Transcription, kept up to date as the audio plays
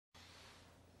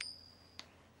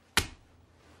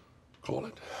Call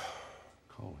it.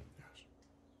 Call it, yes.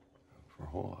 For a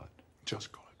whole lot.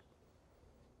 Just call it.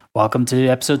 Welcome to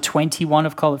episode 21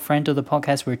 of Call It Friendo, the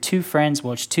podcast where two friends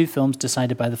watch two films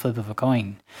decided by the flip of a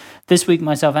coin. This week,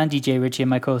 myself, Andy J. Ritchie, and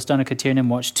my co-host Donna Tiernan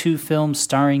watched two films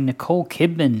starring Nicole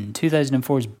Kidman,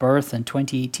 2004's Birth and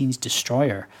 2018's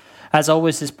Destroyer. As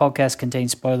always, this podcast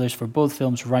contains spoilers for both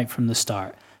films right from the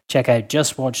start. Check out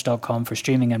justwatch.com for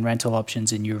streaming and rental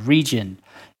options in your region.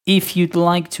 If you'd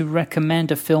like to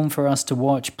recommend a film for us to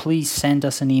watch, please send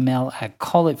us an email at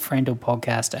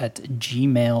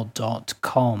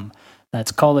callitfriendopodcast@gmail.com.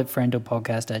 That's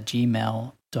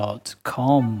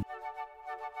callitfriendopodcast@gmail.com.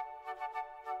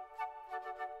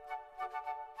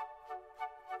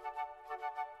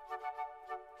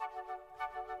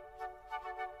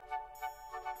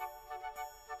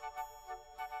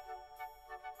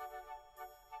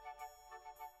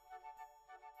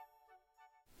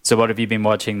 So what have you been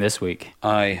watching this week?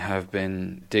 I have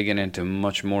been digging into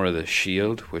much more of The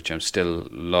Shield, which I'm still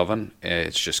loving.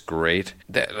 It's just great.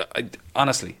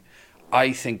 Honestly,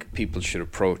 I think people should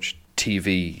approach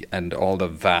TV and all the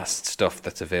vast stuff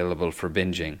that's available for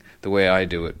binging the way I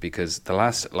do it, because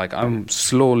I'm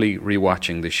slowly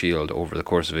rewatching The Shield over the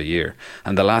course of a year,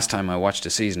 and the last time I watched a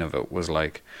season of it was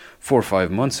like 4 or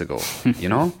 5 months ago, you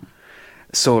know?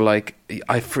 So I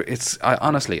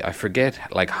forget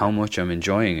like how much I'm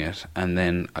enjoying it, and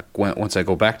then once I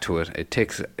go back to it,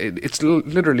 it's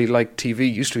literally like TV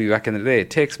used to be back in the day. It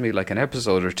takes me like an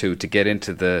episode or two to get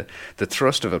into the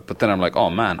thrust of it, but then I'm like, oh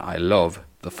man, I love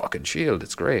the fucking Shield.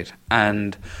 It's great.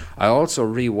 And I also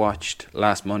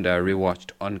last Monday. I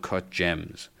rewatched Uncut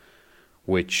Gems,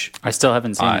 which I still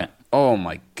haven't seen it. Oh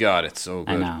my god, it's so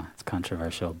good. I know it's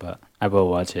controversial, but I will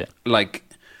watch it. Like,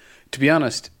 to be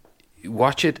honest,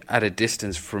 watch it at a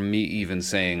distance from me even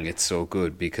saying it's so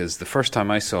good, because the first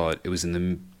time I saw it, it was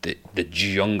in the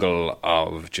jungle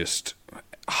of just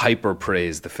hyper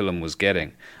praise the film was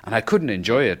getting, and I couldn't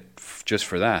enjoy it just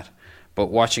for that. But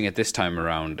watching it this time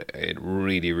around, it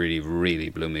really, really, really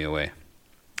blew me away.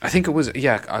 I think it was,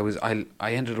 I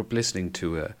ended up listening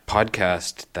to a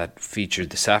podcast that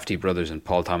featured the Safdie brothers and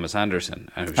Paul Thomas Anderson,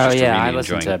 and it was just really I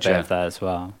listened to a bit of that as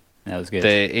well. That was good.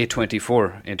 The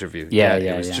A24 interview.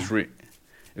 It was just it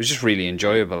was just really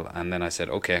enjoyable. And then I said,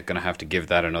 okay, I'm going to have to give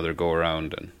that another go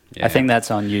around. And I think that's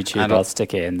on YouTube. And I'll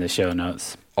stick it in the show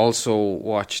notes. Also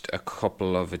watched a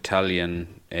couple of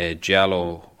Italian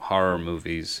giallo horror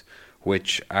movies,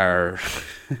 which are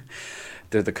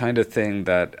they're the kind of thing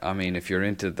that, I mean, if you're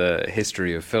into the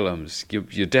history of films,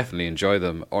 you definitely enjoy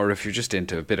them. Or if you're just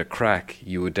into a bit of crack,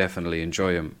 you would definitely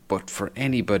enjoy them. But for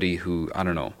anybody who, I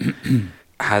don't know,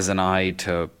 has an eye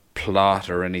to plot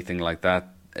or anything like that,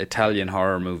 Italian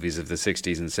horror movies of the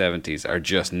 60s and 70s are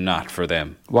just not for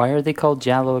them. Why are they called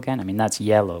giallo again? I mean, that's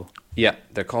yellow. Yeah,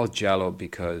 they're called giallo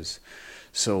because,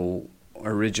 so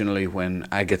originally when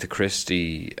Agatha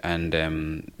Christie and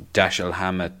Dashiell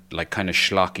Hammett, like kind of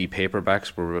schlocky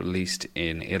paperbacks, were released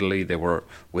in Italy, they were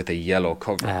with a yellow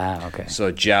cover. Ah, okay.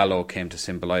 So giallo came to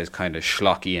symbolize kind of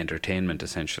schlocky entertainment,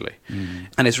 essentially.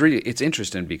 And it's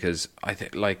interesting because I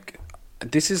think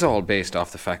this is all based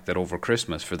off the fact that over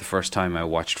Christmas, for the first time, I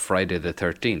watched Friday the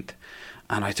 13th.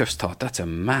 And I just thought, that's a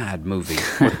mad movie.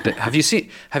 Have you seen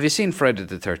Friday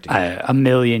the 13th? A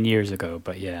million years ago,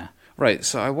 but yeah. Right,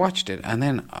 so I watched it, and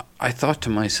then I thought to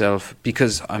myself,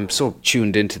 because I'm so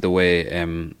tuned into the way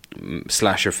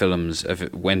slasher films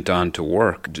went on to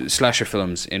work. Slasher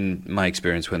films, in my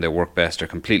experience, when they work best, are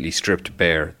completely stripped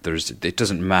bare. It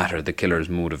doesn't matter the killer's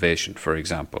motivation, for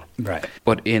example. Right.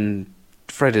 But in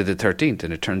Friday the 13th,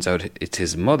 and it turns out it's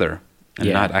his mother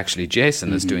and not actually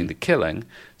Jason that's doing the killing.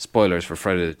 Spoilers for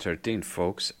Friday the 13th,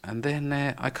 folks. And then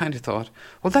I kind of thought,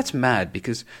 well, that's mad,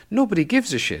 because nobody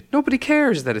gives a shit. Nobody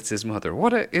cares that it's his mother.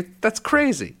 That's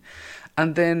crazy.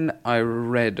 And then I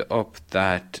read up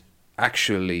that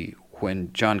actually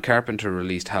when John Carpenter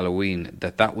released Halloween,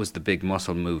 that was the big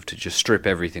muscle move to just strip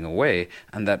everything away,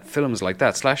 and that films like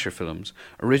that, slasher films,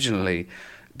 originally,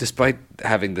 despite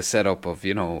having the setup of,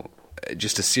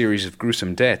 just a series of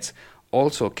gruesome deaths,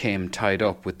 also came tied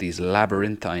up with these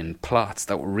labyrinthine plots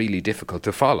that were really difficult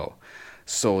to follow.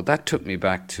 So that took me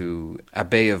back to A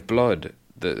Bay of Blood,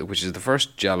 which is the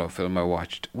first giallo film I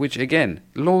watched, which, again,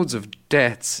 loads of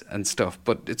deaths and stuff,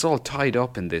 but it's all tied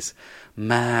up in this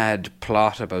mad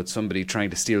plot about somebody trying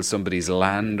to steal somebody's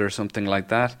land or something like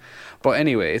that. But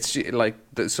anyway, it's like,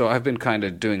 so I've been kind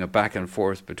of doing a back and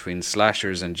forth between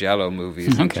slashers and giallo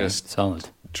movies. Okay, and just solid.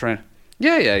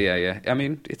 Yeah. I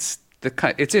mean, it's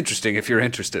interesting if you're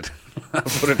interested. I'll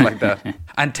put it like that.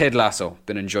 And Ted Lasso.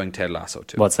 Been enjoying Ted Lasso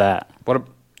too. What's that?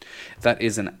 That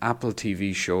is an Apple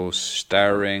TV show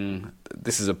starring,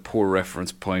 this is a poor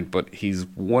reference point, but he's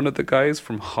one of the guys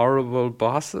from Horrible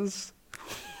Bosses.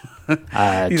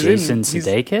 Jason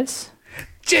Sudeikis?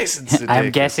 Jason Sudeikis.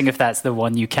 I'm guessing if that's the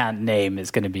one you can't name,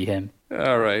 it's going to be him.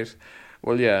 All right.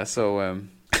 Well, yeah, so...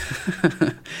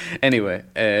 anyway,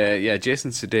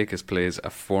 Jason Sudeikis plays a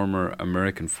former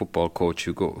American football coach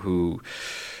who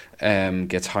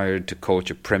gets hired to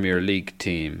coach a Premier League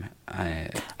team. I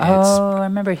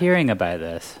remember hearing about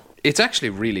this. It's actually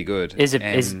really good. Is it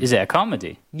is it a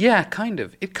comedy? Yeah, kind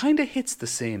of. It kind of hits the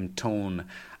same tone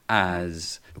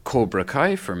as Cobra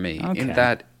Kai for me, in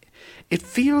that it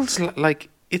feels like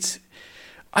it's...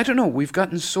 I don't know, we've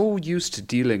gotten so used to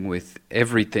dealing with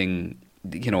everything,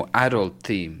 adult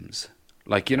themes.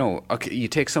 Like, you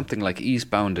take something like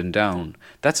Eastbound and Down.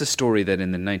 That's a story that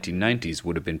in the 1990s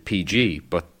would have been PG,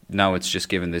 but now it's just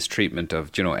given this treatment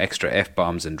of, extra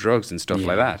F-bombs and drugs and stuff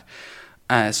like that.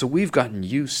 So we've gotten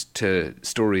used to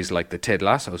stories like the Ted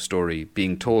Lasso story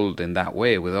being told in that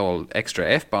way with all extra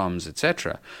F-bombs,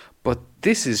 etc. But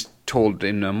this is told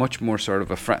in a much more sort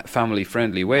of a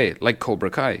family-friendly way, like Cobra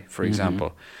Kai, for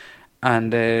example.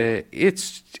 And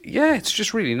it's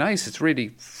just really nice. It's really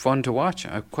fun to watch.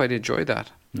 I quite enjoy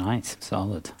that. Nice,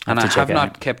 solid. And I have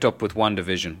not kept up with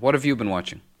WandaVision. What have you been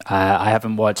watching? I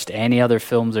haven't watched any other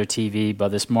films or TV, but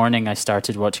this morning I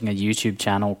started watching a YouTube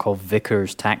channel called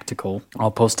Vickers Tactical.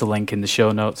 I'll post a link in the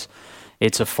show notes.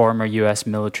 It's a former US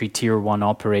military Tier 1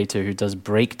 operator who does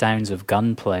breakdowns of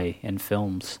gunplay in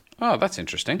films. Oh, that's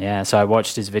interesting. Yeah, so I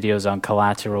watched his videos on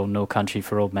Collateral, No Country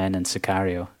for Old Men, and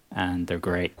Sicario, and they're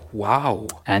great. Wow.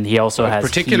 And he also has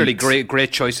particularly Heat.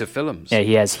 great choice of films. Yeah,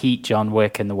 he has Heat, John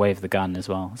Wick, and The Way of the Gun as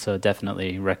well. So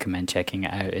definitely recommend checking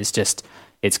it out.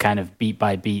 It's kind of beat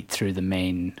by beat through the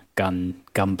main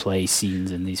gunplay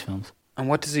scenes in these films. And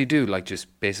what does he do? Like,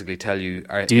 just basically tell you,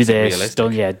 do this,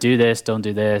 don't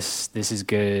do this. This is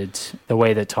good. The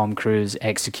way that Tom Cruise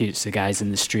executes the guys in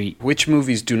the street. Which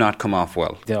movies do not come off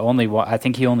well? I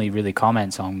think he only really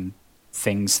comments on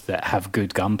things that have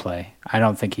good gunplay. I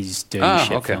don't think he's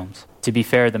doing films. To be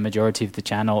fair, the majority of the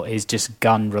channel is just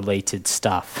gun-related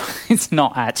stuff. It's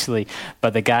not actually,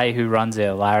 but the guy who runs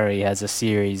it, Larry, has a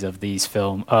series of these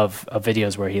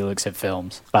videos where he looks at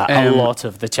films. But a lot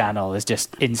of the channel is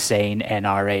just insane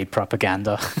NRA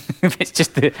propaganda. It's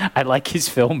just I like his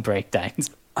film breakdowns.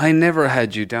 I never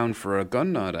had you down for a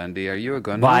gun nut, Andy. Are you a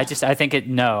gun nut? I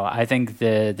think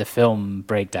the film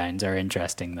breakdowns are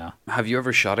interesting, though. Have you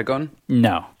ever shot a gun?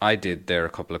 No. I did there a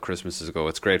couple of Christmases ago.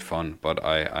 It's great fun, but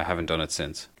I haven't done it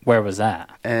since. Where was that?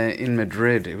 In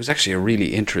Madrid. It was actually a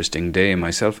really interesting day.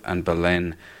 Myself and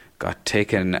Belen got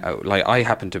taken out. Like, I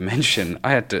happen to mention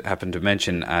at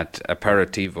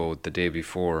Aperitivo the day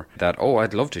before that,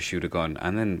 I'd love to shoot a gun.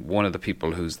 And then one of the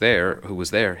people who was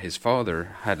there, his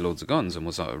father had loads of guns and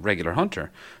was a regular hunter.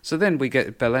 So then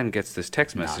Belen gets this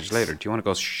text message later, do you want to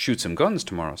go shoot some guns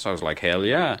tomorrow? So I was like, hell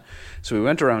yeah. So we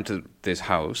went around to this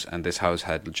house, and this house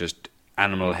had just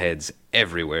animal heads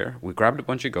everywhere. We grabbed a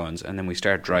bunch of guns, and then we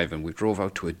started driving. We drove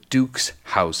out to a Duke's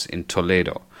house in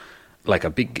Toledo.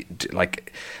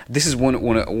 This is one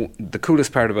of the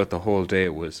coolest part about the whole day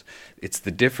was it's the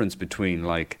difference between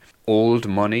like old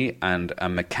money and a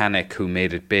mechanic who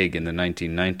made it big in the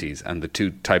 1990s, and the two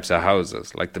types of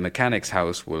houses. Like the mechanic's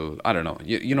house will, I don't know,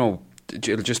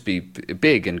 it'll just be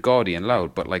big and gaudy and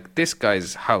loud, but like this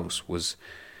guy's house was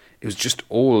just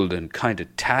old and kind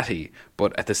of tatty,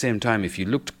 but at the same time, if you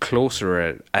looked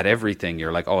closer at everything,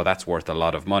 you're like, oh, that's worth a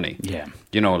lot of money. Yeah.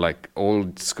 Like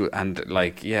old school, and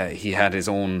like, yeah, he had his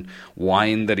own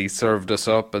wine that he served us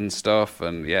up and stuff,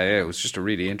 and it was just a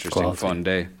really interesting, fun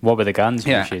day. What were the guns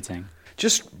you were shooting?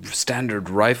 Just standard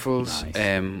rifles.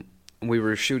 Nice. We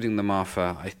were shooting them off,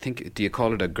 I think, do you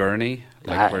call it a gurney?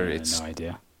 Like where it's no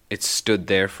idea. It stood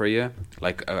there for you,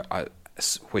 like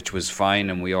which was fine,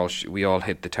 and we all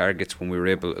hit the targets when we were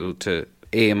able to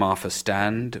aim off a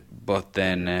stand, but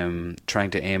then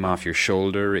trying to aim off your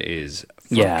shoulder is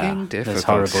fucking difficult. There's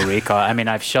horrible recoil. I mean,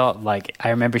 I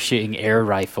remember shooting air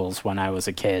rifles when I was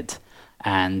a kid,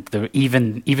 and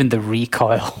even the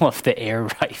recoil of the air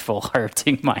rifle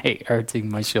hurting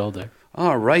my shoulder.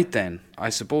 All right, then. I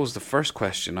suppose the first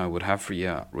question I would have for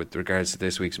you with regards to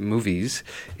this week's movies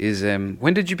is,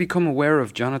 when did you become aware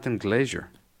of Jonathan Glazer?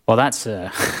 Well, that's...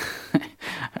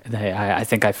 I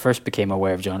think I first became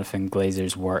aware of Jonathan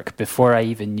Glazer's work before I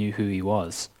even knew who he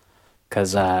was.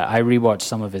 Because I rewatched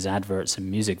some of his adverts and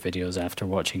music videos after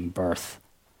watching Birth.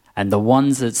 And the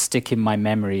ones that stick in my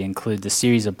memory include the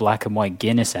series of black and white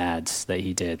Guinness ads that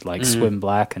he did, like Swim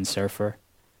Black and Surfer.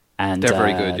 And they're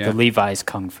very good, yeah. The Levi's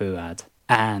Kung Fu ad.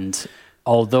 And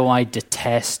Although I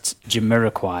detest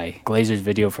Jamiroquai, Glazer's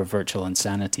video for Virtual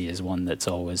Insanity is one that's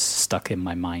always stuck in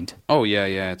my mind. Oh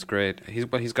yeah, it's great.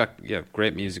 He's got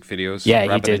great music videos. Yeah,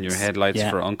 Rabbit he did. in Your Headlights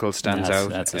for Uncle stands out.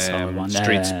 That's a solid one.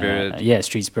 Street Spirit. Yeah,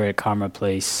 Street Spirit, Karma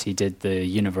Place. He did the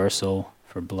Universal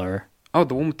for Blur. Oh,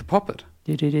 the one with the puppet.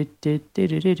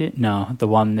 No, the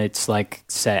one that's like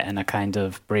set in a kind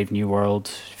of Brave New World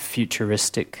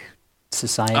futuristic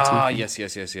society. Ah,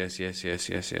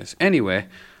 yes. Anyway,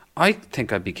 I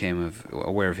think I became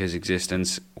aware of his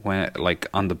existence when, like,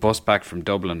 on the bus back from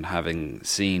Dublin, having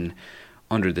seen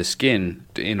Under the Skin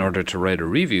in order to write a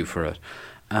review for it.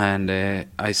 And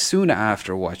I soon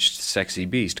after watched Sexy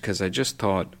Beast because I just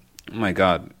thought, oh my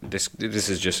God, this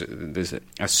is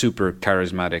a super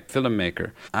charismatic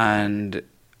filmmaker. And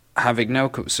having now,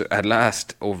 so at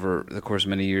last, over the course of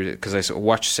many years, because I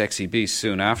watched Sexy Beast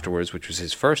soon afterwards, which was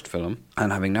his first film,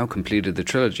 and having now completed the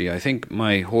trilogy, I think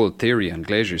my whole theory on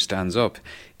Glazer stands up,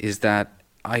 is that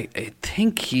I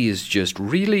think he is just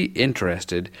really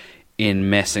interested in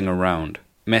messing around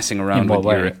In what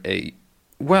with way?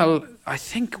 well, I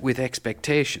think with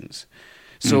expectations.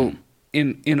 So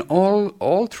in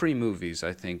all three movies,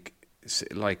 I think,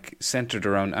 like, centered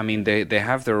around, I mean, they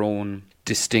have their own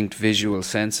distinct visual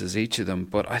senses, each of them,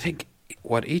 but I think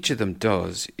what each of them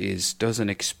does an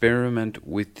experiment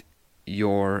with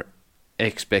your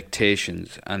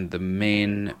expectations, and the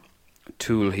main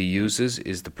tool he uses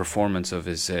is the performance of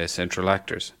his central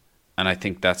actors, and I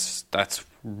think that's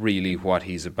really what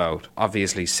he's about.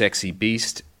 Obviously, Sexy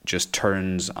Beast just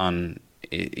turns on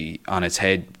its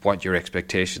head what your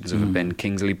expectations of a Ben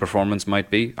Kingsley performance might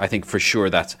be. I think for sure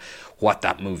that's what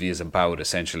that movie is about,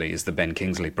 essentially, is the Ben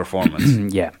Kingsley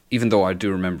performance. Yeah. Even though I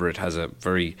do remember it has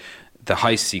the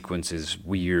heist sequence is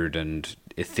weird and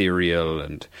ethereal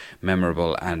and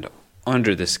memorable, and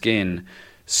Under the Skin,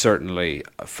 certainly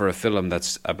for a film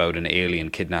that's about an alien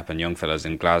kidnapping young fellas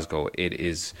in Glasgow,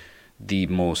 it's the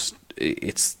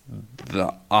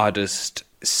oddest,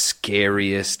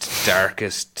 scariest,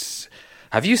 darkest.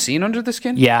 Have you seen Under the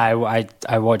Skin? Yeah,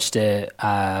 I watched it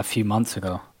a few months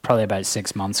ago, probably about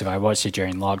 6 months ago. I watched it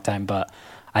during lockdown, but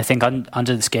I think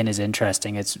Under the Skin is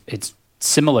interesting. It's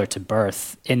similar to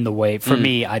Birth in the way, for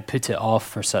me, I put it off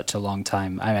for such a long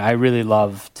time. I really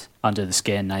loved Under the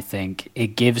Skin. I think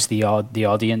it gives the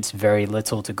audience very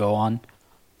little to go on,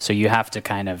 so you have to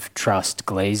kind of trust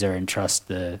Glazer and trust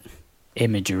the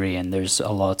imagery, and there's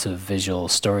a lot of visual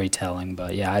storytelling.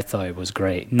 But yeah, I thought it was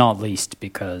great, not least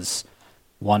because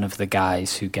one of the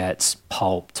guys who gets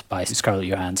pulped by Scarlett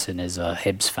Johansson is a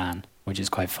Hibs fan, which is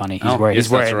quite funny.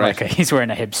 He's wearing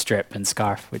a Hibs strip and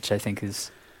scarf, which I think is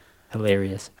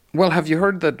hilarious. Well, have you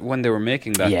heard that when they were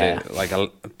making that, Yeah.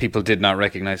 people did not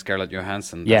recognize Scarlett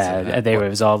Johansson? It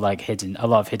was all like a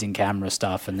lot of hidden camera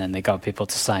stuff, and then they got people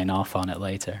to sign off on it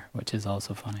later, which is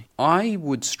also funny. I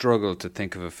would struggle to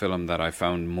think of a film that I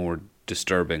found more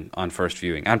disturbing on first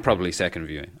viewing, and probably second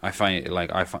viewing. I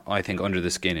think Under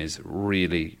the Skin is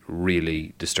really,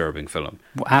 really disturbing film.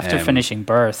 After finishing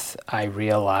Birth, I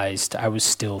realized I was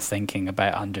still thinking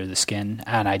about Under the Skin,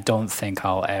 and I don't think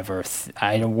I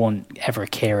won't ever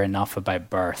care enough about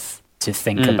Birth to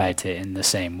think about it in the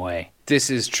same way. This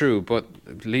is true, but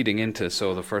leading into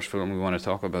the first film we want to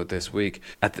talk about this week,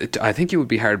 I think you would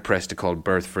be hard pressed to call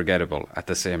Birth forgettable at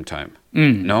the same time.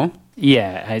 No?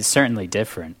 Yeah, it's certainly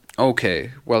different.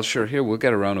 Okay, well, sure, here, we'll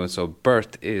get around to it. So,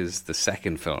 Birth is the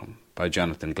second film by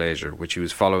Jonathan Glazer, which he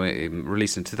was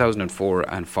released in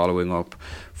 2004, and following up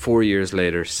 4 years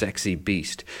later, Sexy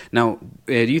Beast. Now,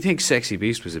 do you think Sexy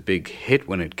Beast was a big hit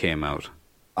when it came out?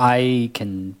 I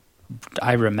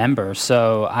remember.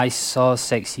 So, I saw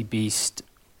Sexy Beast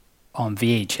on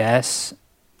VHS,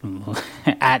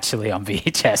 actually on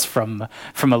VHS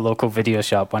from a local video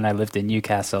shop when I lived in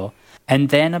Newcastle. And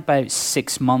then about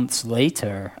 6 months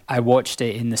later, I watched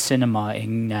it in the cinema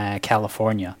in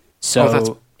California.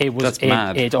 So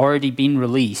it'd already been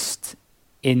released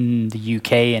in the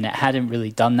UK, and it hadn't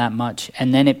really done that much.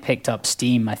 And then it picked up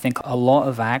steam. I think a lot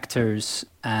of actors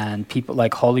and people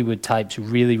like Hollywood types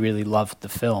really, really loved the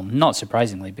film. Not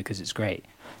surprisingly, because it's great.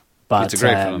 But it's a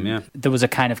great film, yeah. There was a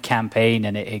kind of campaign,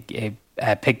 and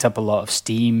it picked up a lot of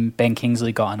steam. Ben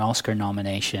Kingsley got an Oscar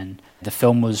nomination. The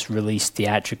film was released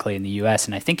theatrically in the US,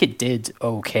 and I think it did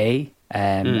okay.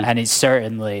 And it's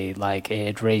certainly,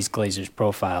 it raised Glazer's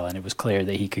profile, and it was clear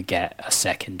that he could get a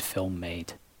second film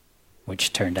made,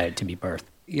 which turned out to be Birth.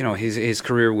 You know, his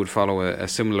career would follow a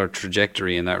similar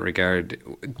trajectory in that regard.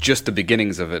 Just the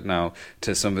beginnings of it now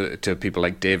to people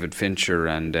like David Fincher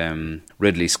and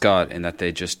Ridley Scott, in that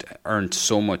they just earned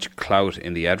so much clout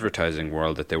in the advertising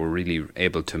world that they were really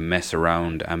able to mess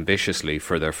around ambitiously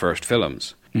for their first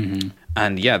films.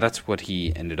 And yeah, that's what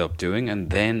he ended up doing. And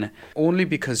then only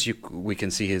because we can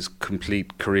see his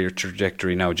complete career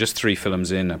trajectory now, just 3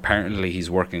 films in, apparently he's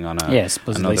working on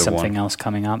supposedly something else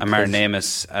coming up. A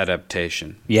Marnemus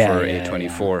adaptation for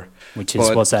A24. Which is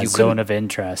what's that Zone of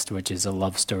Interest, which is a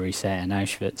love story set in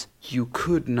Auschwitz. You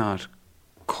could not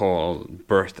call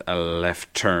Birth a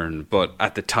left turn, but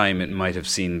at the time it might have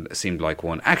seemed like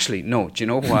one. Actually, no. Do you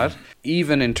know what?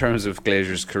 Even in terms of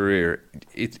Glazer's career,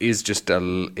 it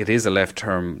is a left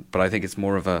turn, but I think it's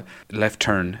more of a left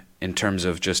turn in terms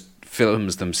of just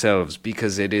films themselves,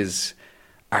 because it is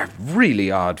a really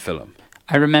odd film.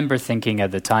 I remember thinking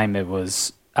at the time it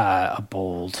was a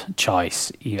bold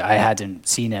choice. I hadn't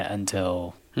seen it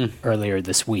until earlier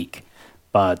this week.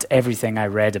 But everything I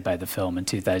read about the film in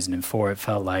 2004, it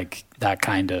felt like that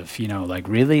kind of, like,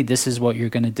 really? This is what you're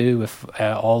going to do with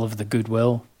all of the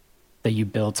goodwill that you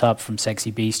built up from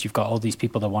Sexy Beast? You've got all these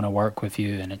people that want to work with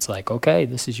you, and it's like, okay,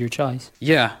 this is your choice.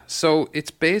 Yeah, so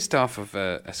it's based off of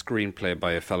a screenplay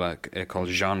by a fella called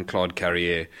Jean-Claude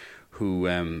Carrier, who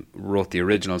wrote the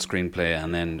original screenplay,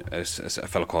 and then a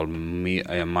fellow called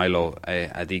Milo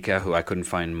Adika, who I couldn't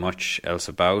find much else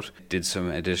about, did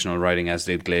some additional writing, as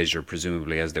did Glazer,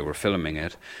 presumably as they were filming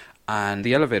it. And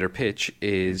the elevator pitch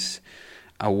is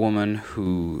a woman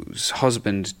whose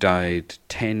husband died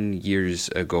 10 years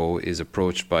ago is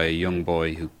approached by a young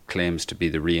boy who claims to be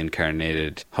the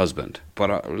reincarnated husband.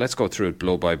 But let's go through it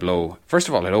blow by blow. First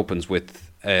of all, it opens with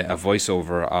a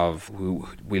voiceover of who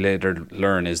we later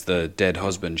learn is the dead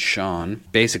husband, Sean,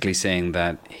 basically saying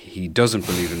that he doesn't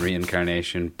believe in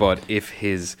reincarnation, but if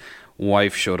his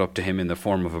wife showed up to him in the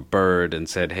form of a bird and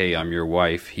said, "Hey, I'm your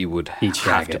wife," he would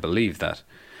have to believe that.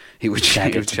 He would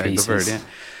shag the bird,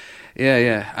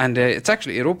 yeah. And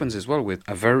it opens as well with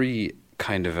a very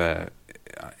kind of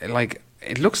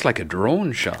it looks like a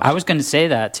drone shot. I was going to say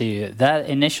that to you. That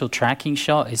initial tracking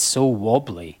shot is so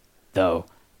wobbly, though.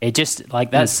 It just,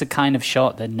 that's the kind of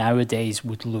shot that nowadays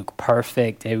would look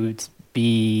perfect. It would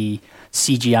be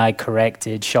CGI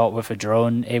corrected, shot with a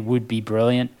drone. It would be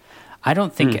brilliant. I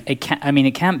don't think it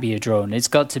can't be a drone. It's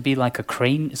got to be like a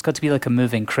crane. It's got to be like a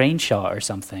moving crane shot or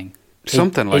something.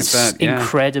 It's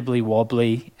incredibly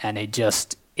wobbly, and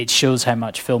it shows how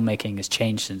much filmmaking has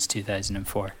changed since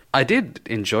 2004. I did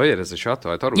enjoy it as a shot,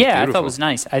 though. I thought it was beautiful. I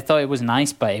thought it was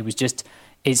nice. But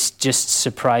it's just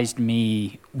surprised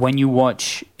me when you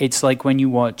watch. It's like when you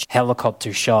watch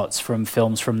helicopter shots from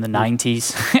films from the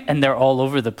 90s, and they're all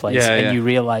over the place, you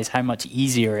realize how much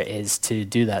easier it is to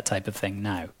do that type of thing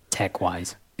now,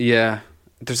 tech-wise. Yeah.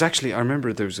 There's actually, I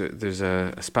remember there's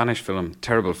a Spanish film,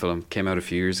 terrible film, came out a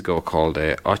few years ago called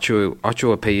Ocho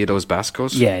Apellidos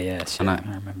Vascos. Yeah, sure, I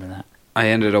remember that. I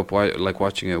ended up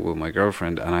watching it with my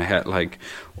girlfriend, and I had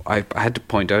I had to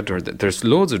point out to her that there's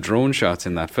loads of drone shots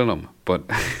in that film, but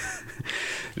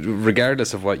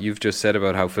regardless of what you've just said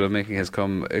about how filmmaking has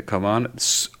come on,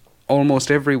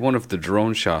 almost every one of the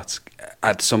drone shots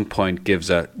at some point gives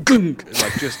a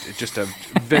just a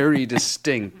very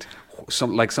distinct.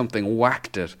 Something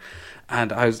whacked it,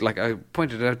 and I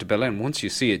pointed it out to Belen. Once you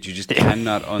see it, you just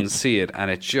cannot unsee it, and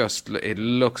it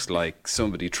looks like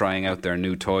somebody trying out their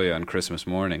new toy on Christmas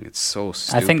morning. It's so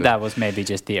stupid. I think that was maybe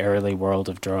just the early world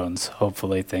of drones.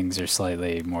 Hopefully, things are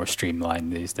slightly more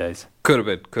streamlined these days. Could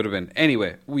have been.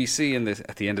 Anyway, we see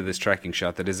at the end of this tracking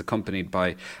shot that is accompanied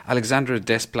by Alexandra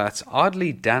Desplat's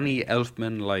oddly Danny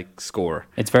Elfman-like score.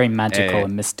 It's very magical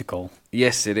and mystical.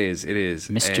 Yes, it is.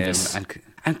 Mischievous.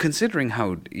 And considering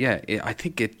how, I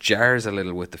think it jars a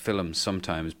little with the film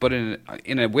sometimes, but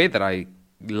in a way that I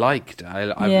liked.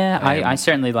 I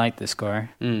certainly liked the score.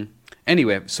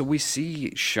 Anyway, so we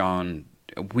see Sean,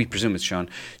 we presume it's Sean,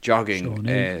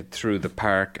 jogging through the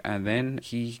park, and then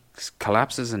he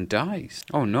collapses and dies.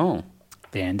 Oh no.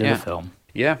 The end of the film.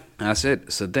 Yeah, that's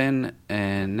it. So then,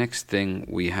 next thing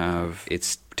we have,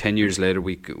 it's 10 years later.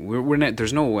 We're not,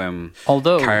 there's no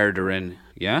card or in.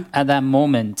 Yeah. At that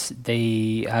moment,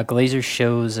 the Glazer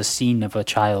shows a scene of a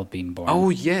child being born. Oh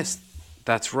yes,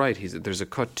 that's right. There's a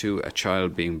cut to a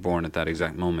child being born at that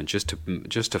exact moment, just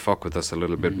to fuck with us a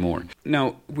little bit more.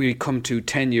 Now we come to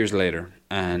 10 years later,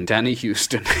 and Danny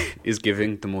Huston is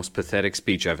giving the most pathetic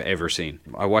speech I've ever seen.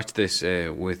 I watched this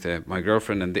with my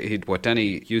girlfriend, and what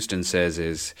Danny Huston says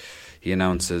is, he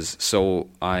announces, "So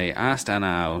I asked Anna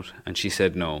out, and she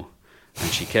said no." And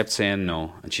she kept saying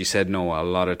no, and she said no a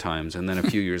lot of times, and then a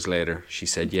few years later she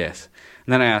said yes.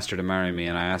 And then I asked her to marry me,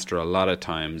 and I asked her a lot of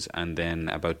times, and then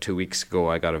about 2 weeks ago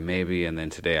I got a maybe, and then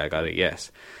today I got a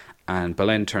yes. And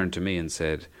Belen turned to me and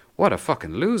said, "What a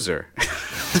fucking loser."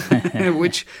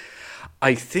 Which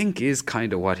I think is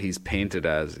kind of what he's painted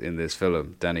as in this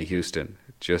film, Danny Huston.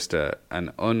 just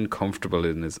an uncomfortable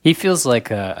in his. He feels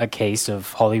like a case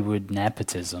of Hollywood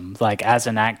nepotism. Like, as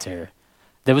an actor,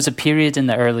 there was a period in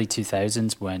the early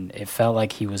 2000s when it felt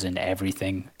like he was in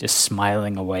everything, just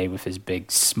smiling away with his big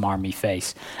smarmy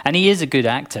face. And he is a good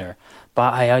actor,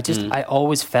 but I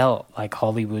always felt like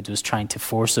Hollywood was trying to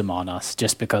force him on us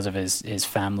just because of his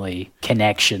family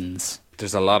connections.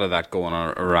 There's a lot of that going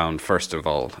on around, first of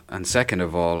all. And second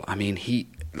of all, I mean,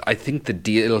 I think the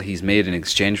deal he's made in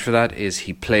exchange for that is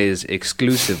he plays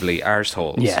exclusively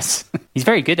arseholes. Yes. He's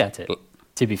very good at it,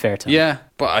 to be fair to him. Yeah,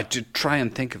 but I try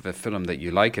and think of a film that you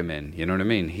like him in. You know what I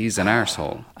mean? He's an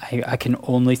arsehole. I can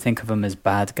only think of him as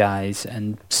bad guys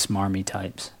and smarmy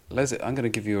types. Leslie, I'm going to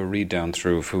give you a read down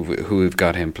through of who we've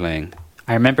got him playing.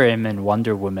 I remember him in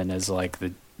Wonder Woman as like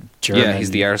the German... Yeah,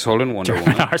 he's the arsehole in Wonder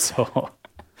German Woman. arsehole.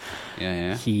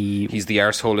 Yeah. He's the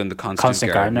arsehole in the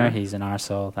Constant Gardener. He's an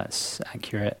arsehole. That's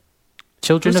accurate.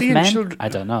 Children of Men? I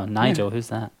don't know. Nigel, who's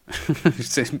that?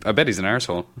 I bet he's an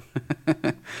arsehole.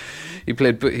 He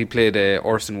played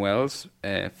Orson Welles,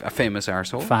 a famous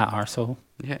arsehole. Fat arsehole.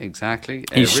 Yeah, exactly.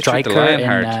 He's Richard Stryker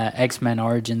in X-Men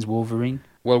Origins Wolverine.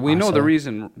 Well, we know the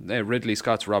reason Ridley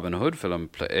Scott's Robin Hood film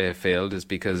failed is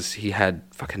because he had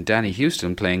fucking Danny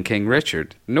Huston playing King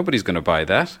Richard. Nobody's going to buy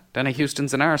that. Danny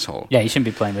Huston's an arsehole. Yeah, he shouldn't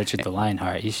be playing Richard the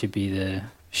Lionheart. He should be the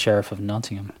Sheriff of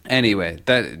Nottingham. Anyway,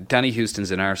 Danny Huston's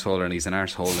an arsehole, and he's an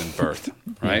arsehole in Birth,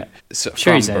 right? Yeah. So,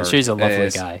 sure, he's a lovely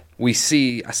guy. We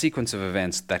see a sequence of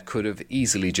events that could have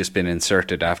easily just been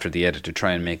inserted after the edit to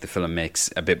try and make the film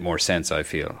makes a bit more sense, I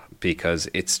feel, because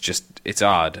it's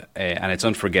odd and it's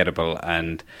unforgettable,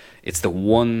 and it's the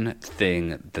one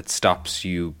thing that stops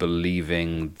you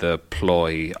believing the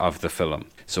ploy of the film.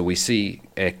 So we see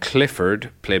Clifford,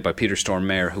 played by Peter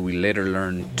Stormare, who we later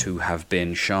learn to have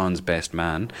been Sean's best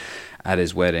man at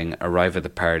his wedding, arrive at the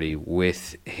party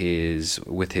with his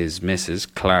missus,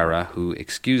 Clara, who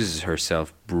excuses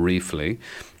herself briefly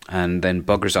and then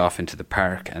buggers off into the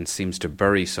park and seems to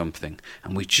bury something.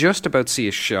 And we just about see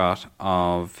a shot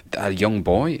of a young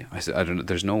boy, I don't know,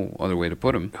 there's no other way to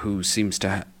put him, who seems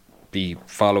to be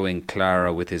following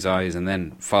Clara with his eyes and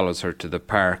then follows her to the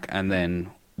park, and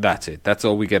then that's it. That's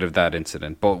all we get of that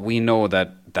incident. But we know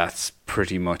that that's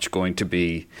pretty much going to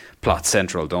be plot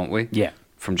central, don't we? Yeah.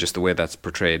 From just the way that's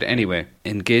portrayed. Anyway,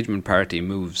 engagement party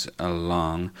moves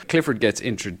along. Clifford gets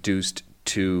introduced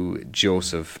to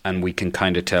Joseph, and we can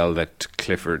kind of tell that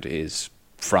Clifford is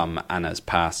from Anna's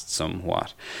past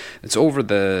somewhat. It's over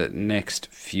the next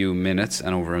few minutes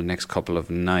and over the next couple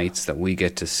of nights that we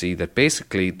get to see that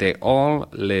basically they all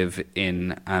live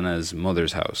in Anna's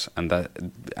mother's house, and that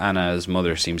Anna's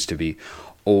mother seems to be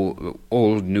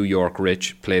old New York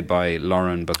rich, played by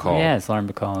Lauren Bacall. Yeah, it's Lauren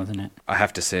Bacall, isn't it? I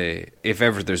have to say, if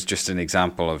ever there's just an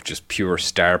example of just pure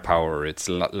star power, it's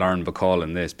Lauren Bacall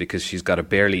in this, because she's got a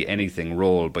barely anything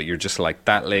role, but you're just like,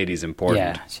 that lady's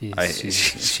important. Yeah,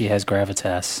 she has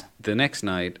gravitas. The next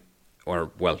night,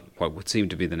 or well, what would seem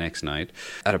to be the next night,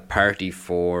 at a party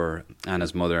for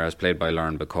Anna's mother, as played by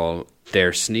Lauren Bacall,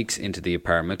 there sneaks into the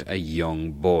apartment a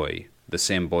young boy. The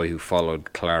same boy who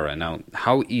followed Clara. Now,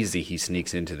 how easy he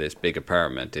sneaks into this big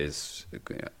apartment is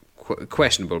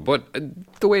questionable, but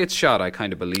the way it's shot, I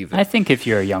kind of believe it. I think if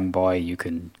you're a young boy, you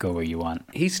can go where you want.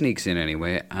 He sneaks in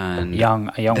anyway, and a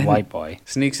young white boy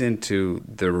sneaks into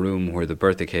the room where the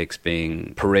birthday cake's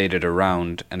being paraded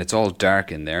around, and it's all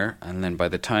dark in there. And then by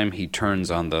the time they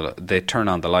turn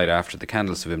on the light after the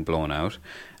candles have been blown out,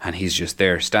 and he's just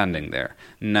there, standing there.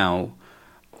 Now,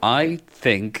 I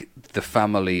think the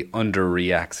family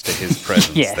underreacts to his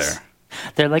presence there.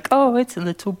 They're like, oh, it's a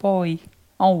little boy.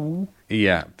 Oh.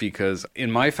 Yeah, because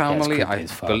in my family,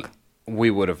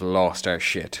 we would have lost our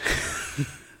shit.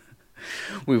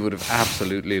 We would have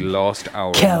absolutely lost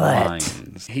our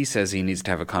minds. He says he needs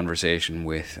to have a conversation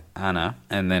with Anna,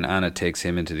 and then Anna takes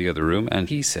him into the other room, and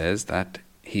he says that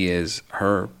he is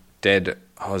her dead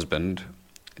husband,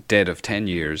 dead of 10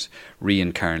 years,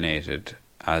 reincarnated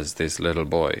as this little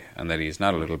boy, and that he's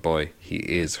not a little boy, he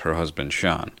is her husband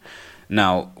Sean.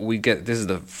 Now, this is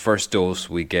the first dose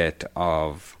we get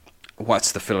of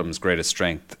what's the film's greatest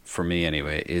strength, for me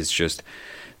anyway, is just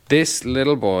this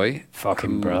little boy.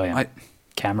 Fucking brilliant.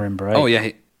 Cameron Bright. Oh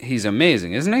yeah, he's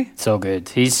amazing, isn't he? So good.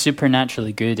 He's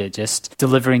supernaturally good at just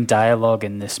delivering dialogue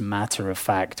in this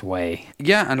matter-of-fact way.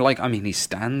 Yeah, and he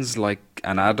stands like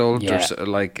an adult,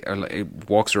 or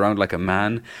walks around like a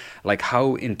man. Like,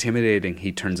 how intimidating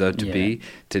he turns out to be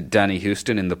to Danny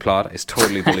Huston in the plot is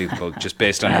totally believable, just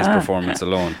based on his performance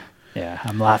alone. Yeah,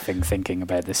 I'm laughing thinking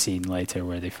about the scene later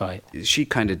where they fight. She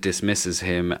kind of dismisses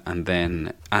him, and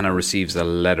then Anna receives a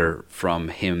letter from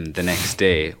him the next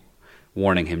day,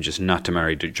 warning him just not to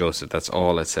marry Joseph. That's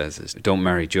all it says, is don't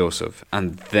marry Joseph.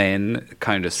 And then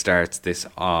kind of starts this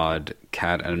odd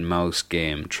cat and mouse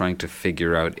game trying to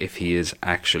figure out if he is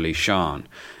actually Sean.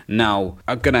 Now,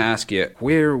 I'm going to ask you,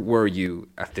 where were you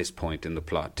at this point in the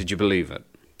plot? Did you believe it?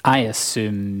 I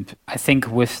think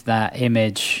with that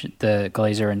image the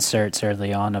Glazer inserts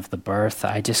early on of the birth,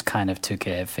 I just kind of took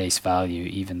it at face value,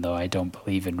 even though I don't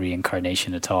believe in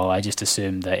reincarnation at all. I just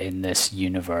assumed that in this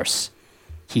universe,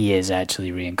 he is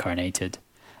actually reincarnated.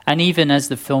 And even as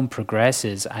the film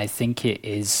progresses, I think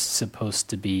it's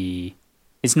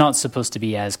not supposed to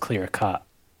be as clear cut.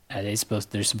 There's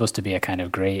supposed to be a kind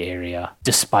of grey area,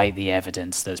 despite the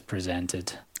evidence that's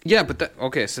presented. Yeah, but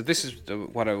so this is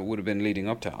what I would have been leading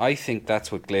up to. I think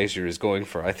that's what Glazer is going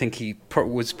for. I think he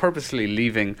was purposely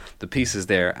leaving the pieces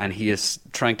there, and he is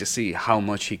trying to see how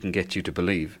much he can get you to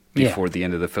believe before the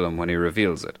end of the film when he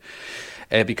reveals it.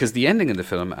 Because the ending of the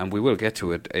film, and we will get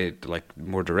to it like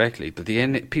more directly, but the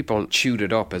end, people chewed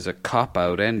it up as a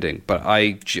cop-out ending. But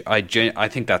I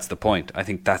think that's the point. I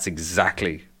think that's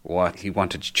exactly what he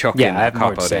wanted to chuck in. Yeah, I have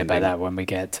more to say ending. about that when we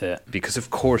get to it. Because of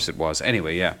course it was.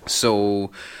 Anyway, yeah. So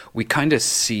we kind of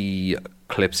see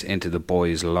clips into the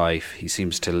boy's life. He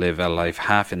seems to live a life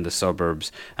half in the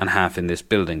suburbs and half in this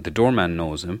building. The doorman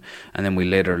knows him, and then we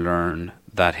later learn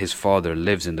that his father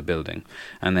lives in the building.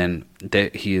 And then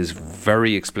he is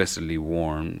very explicitly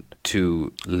warned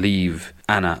to leave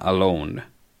Anna alone.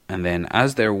 And then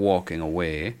as they're walking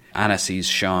away, Anna sees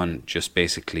Sean just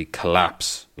basically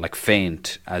collapse, like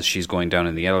faint, as she's going down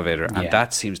in the elevator. And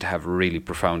that seems to have a really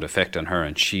profound effect on her.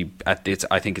 And I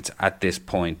think it's at this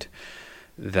point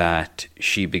that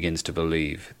she begins to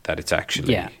believe that it's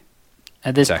actually At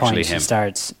this point, him.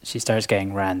 she starts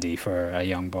getting randy for a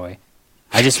young boy.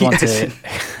 I just want to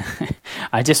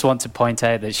point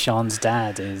out that Sean's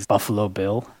dad is Buffalo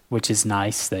Bill, which is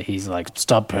nice that he's like,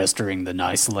 stop pestering the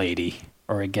nice lady,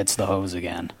 or he gets the hose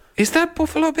again. Is that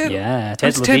Buffalo Bill? Yeah,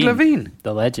 Ted Levine,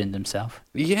 the legend himself.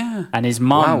 Yeah, and his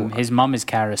mom is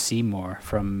Cara Seymour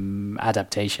from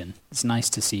Adaptation. It's nice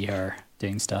to see her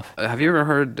doing stuff. Have you ever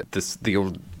heard the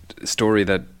old story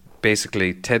that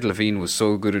basically Ted Levine was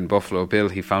so good in Buffalo Bill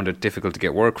he found it difficult to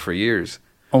get work for years?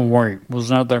 Oh wait, was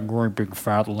that great big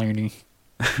fat lady?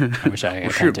 I wish I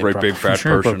was she a great big fat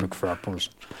person?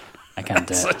 I can't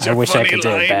do it. I wish I could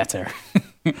do it better.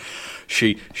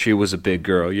 She was a big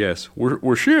girl, yes.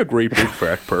 Was she a great big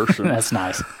fat person? That's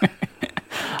nice.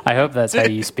 I hope that's how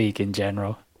you speak in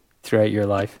general throughout your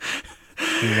life.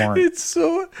 It's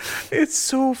so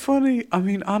funny. I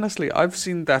mean, honestly, I've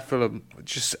seen that film.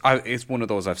 It's one of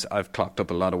those I've clocked up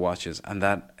a lot of watches, and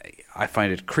that I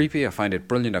find it creepy. I find it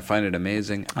brilliant. I find it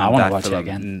amazing. I want to watch it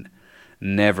again.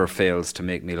 Never fails to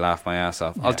make me laugh my ass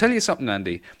off. Yeah. I'll tell you something,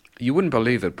 Andy. You wouldn't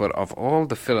believe it, but of all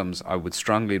the films, I would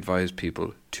strongly advise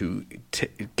people to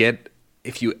get.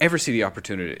 If you ever see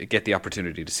get the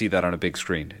opportunity to see that on a big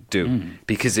screen, do.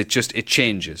 Because it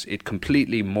changes. It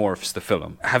completely morphs the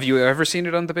film. Have you ever seen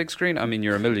it on the big screen? I mean,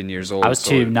 you're a million years old. I was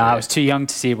too young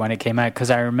to see it when it came out, because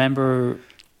I remember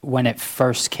when it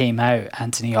first came out,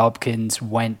 Anthony Hopkins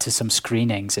went to some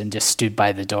screenings and just stood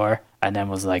by the door and then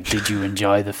was like, "Did you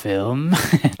enjoy the film?"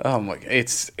 Oh my!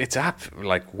 It's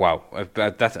like wow.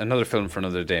 That's another film for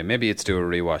another day. Maybe it's do a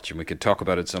rewatch and we could talk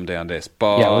about it someday on this.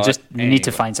 But yeah, we need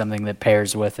to find something that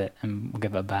pairs with it, and we'll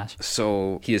give it a bash.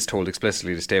 So he is told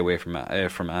explicitly to stay away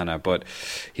from Anna, but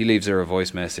he leaves her a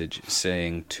voice message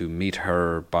saying to meet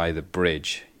her by the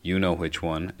bridge. You know which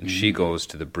one. And she goes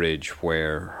to the bridge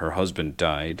where her husband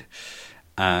died.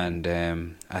 And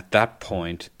at that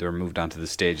point, they're moved on to the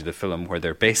stage of the film where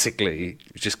they're basically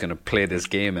just going to play this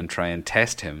game and try and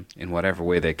test him in whatever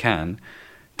way they can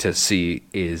to see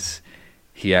is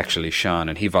he actually Sean,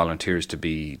 and he volunteers to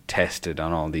be tested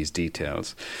on all these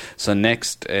details. So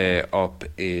next up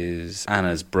is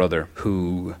Anna's brother,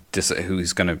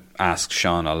 who's going to ask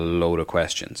Sean a load of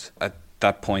questions. At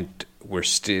that point, we're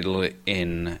still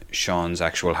in Sean's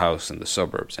actual house in the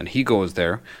suburbs, and he goes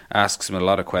there, asks him a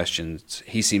lot of questions.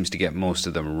 He seems to get most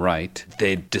of them right.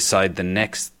 They decide the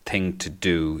next thing to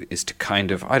do is to kind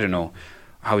of, I don't know,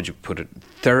 how would you put it,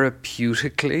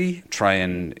 therapeutically try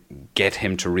and get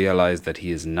him to realize that he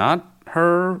is not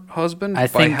her husband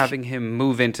by having him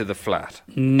move into the flat.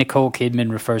 Nicole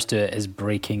Kidman refers to it as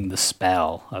breaking the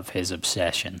spell of his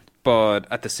obsession. But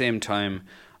at the same time,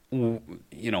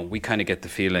 you know, we kind of get the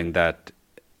feeling that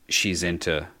she's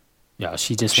into. Yeah,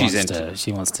 she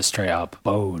wants to straight up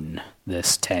bone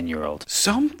this 10-year-old.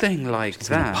 Something like she's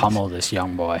that. Pummel this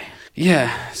young boy.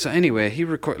 Yeah. So anyway,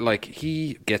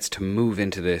 he gets to move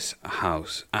into this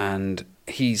house, and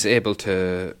he's able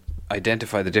to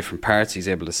identify the different parts. He's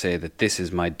able to say that this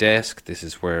is my desk, this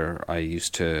is where I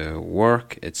used to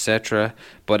work, etc.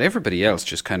 But everybody else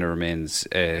just kind of remains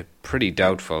pretty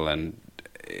doubtful, and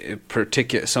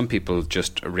some people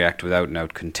just react without and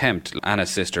out contempt.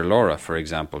 Anna's sister Laura, for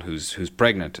example, who's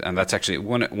pregnant, and that's actually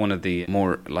one of the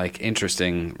more like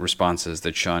interesting responses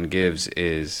that Sean gives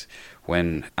is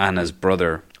when Anna's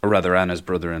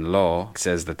brother-in-law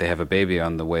says that they have a baby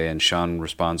on the way, and Sean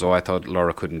responds, "Oh, I thought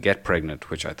Laura couldn't get pregnant,"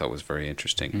 which I thought was very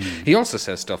interesting. He also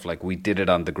says stuff like, "We did it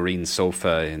on the green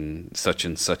sofa in such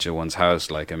and such a one's house."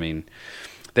 Like, I mean,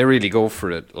 they really go for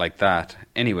it like that.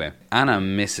 Anyway, Anna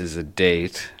misses a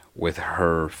date with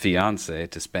her fiance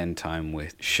to spend time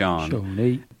with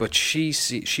Sean. But she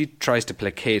tries to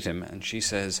placate him, and she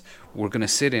says, "We're going to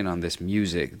sit in on this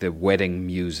music, the wedding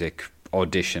music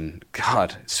audition."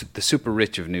 God, the super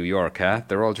rich of New York, huh?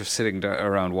 They're all just sitting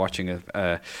around watching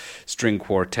a string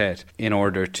quartet in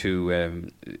order to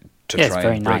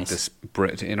try and break this.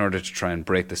 In order to try and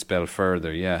break the spell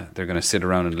further, they're going to sit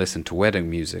around and listen to wedding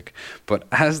music. But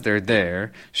as they're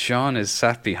there, Sean is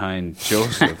sat behind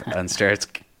Joseph and starts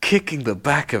kicking the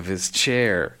back of his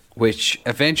chair, which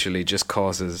eventually just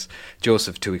causes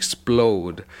Joseph to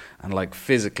explode and like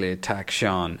physically attack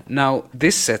Sean. Now,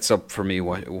 this sets up for me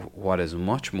what is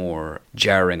much more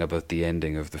jarring about the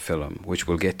ending of the film, which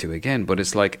we'll get to again. But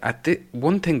it's like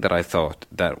one thing that I thought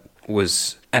that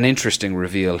was an interesting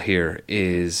reveal here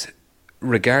is,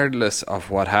 regardless of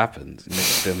what happens,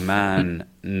 the man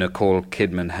Nicole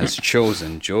Kidman has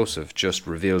chosen, Joseph, just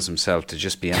reveals himself to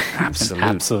just be an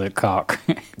absolute cock.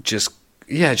 just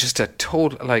a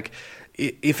total, like,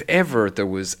 if ever there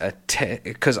was a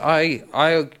because I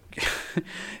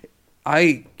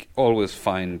always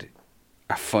find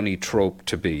a funny trope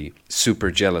to be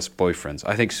super jealous boyfriends.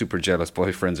 I think super jealous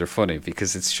boyfriends are funny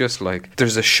because it's just like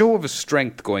there's a show of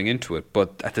strength going into it,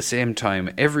 but at the same time,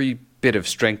 every bit of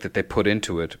strength that they put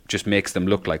into it just makes them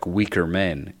look like weaker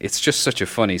men. It's just such a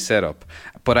funny setup.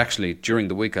 But actually, during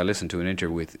the week, I listened to an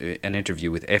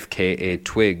interview with FKA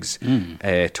Twigs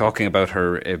talking about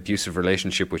her abusive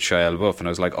relationship with Shia LaBeouf, and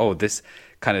I was like, oh, this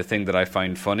kind of thing that I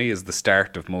find funny is the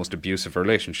start of most abusive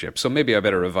relationships. So maybe I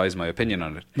better revise my opinion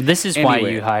on it. This is why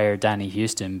you hire Danny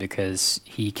Houston, because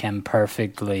he can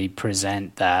perfectly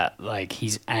present that, like,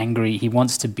 he's angry, he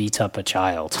wants to beat up a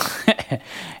child.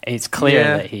 It's clear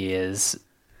that he is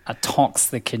a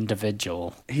toxic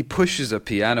individual. He pushes a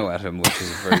piano at him, which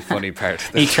is a very funny part.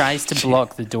 He tries to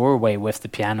block the doorway with the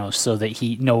piano so that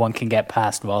no one can get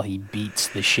past while he beats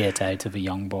the shit out of a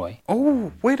young boy.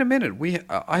 Oh, wait a minute.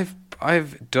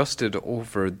 I've dusted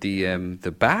over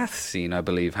the bath scene, I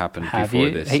believe, happened before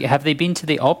this. Have they been to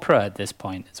the opera at this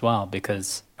point as well?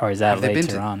 Or is that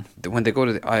later on? When they go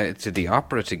to the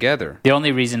opera together. The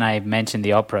only reason I mentioned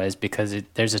the opera is because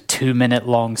there's a 2-minute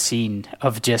long scene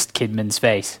of just Kidman's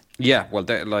face. Yeah, well,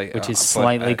 which is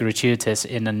slightly gratuitous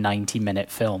in a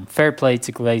 90-minute film. Fair play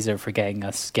to Glazer for getting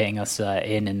us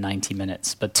in 90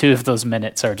 minutes, but 2 of those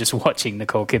minutes are just watching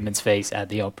Nicole Kidman's face at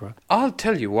the opera. I'll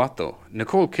tell you what, though,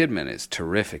 Nicole Kidman is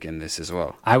terrific in this as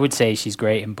well. I would say she's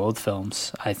great in both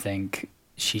films. I think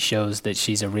she shows that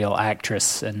she's a real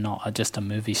actress and not just a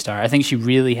movie star. I think she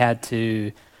really had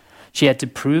to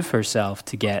prove herself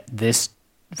to get this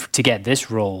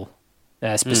role.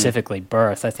 Specifically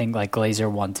birth. I think like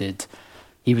Glazer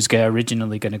he was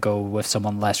originally going to go with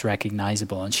someone less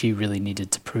recognizable, and she really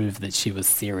needed to prove that she was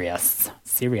serious,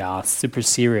 super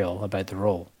serial about the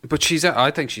role. But I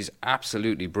think she's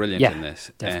absolutely brilliant in this.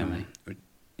 Definitely.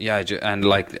 And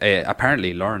like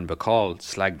apparently Lauren Bacall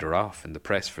slagged her off in the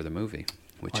press for the movie,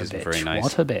 which is very nice.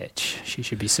 What a bitch! She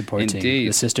should be supporting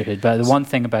the sisterhood. But the one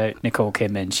thing about Nicole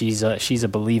Kidman, she's a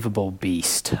believable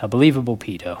beast, a believable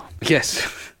pedo. Yes.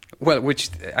 Well, which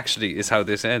actually is how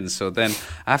this ends. So then,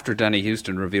 after Danny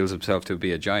Houston reveals himself to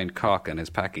be a giant cock and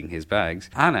is packing his bags,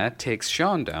 Anna takes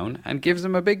Sean down and gives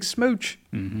him a big smooch,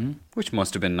 which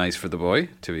must have been nice for the boy,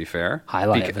 to be fair.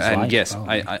 Highlight of his life. And yes,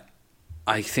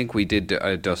 I think we did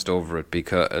dust over it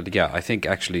because, I think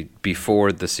actually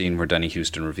before the scene where Danny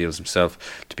Houston reveals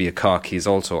himself to be a cock, he's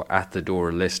also at the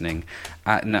door listening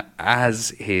as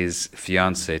his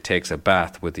fiancée takes a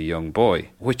bath with a young boy,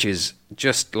 which is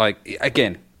just like,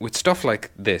 again, with stuff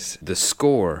like this, the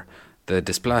score, the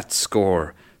Desplat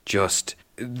score, just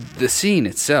the scene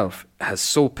itself has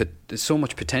so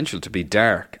much potential to be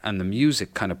dark, and the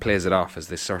music kind of plays it off as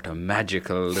this sort of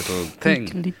magical little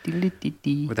thing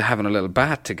where they're having a little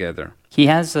bath together. He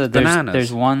has bananas.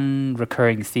 there's one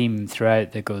recurring theme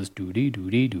throughout that goes doody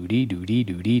doody doody doody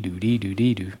doody doody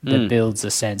doody doo that builds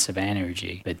a sense of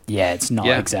energy. But yeah, it's not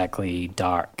exactly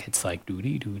dark. It's like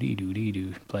doody doody doody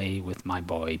doo. Play with my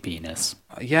boy penis.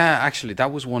 Yeah, actually,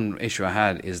 that was one issue I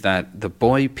had, is that the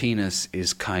boy penis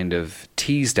is kind of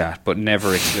teased at, but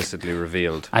never explicitly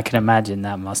revealed. I can imagine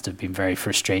that must have been very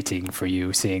frustrating for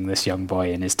you, seeing this young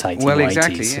boy in his tighty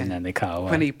whities, and then they cut away.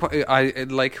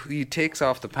 When he takes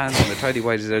off the pants and the tighty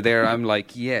whities are there, I'm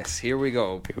like, yes, here we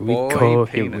go. Here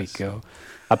we go.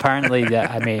 Apparently,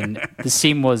 the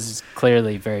scene was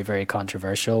clearly very, very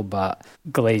controversial, but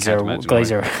Glazer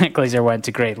went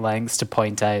to great lengths to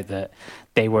point out that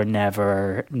they were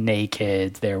never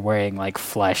naked. They're wearing like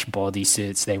flesh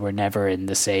bodysuits. They were never in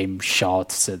the same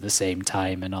shots at the same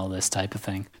time and all this type of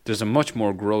thing. There's a much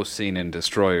more gross scene in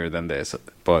Destroyer than this,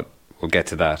 but we'll get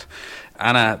to that.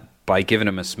 Anna, by giving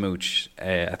him a smooch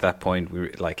at that point,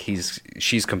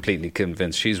 she's completely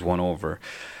convinced. She's won over,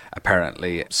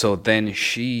 apparently. So then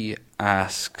she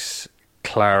asks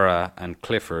Clara and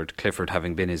Clifford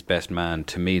having been his best man,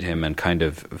 to meet him and kind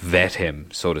of vet him,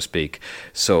 so to speak.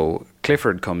 So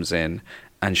Clifford comes in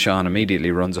and Sean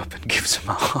immediately runs up and gives him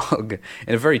a hug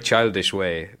in a very childish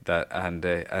way,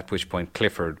 at which point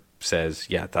Clifford says,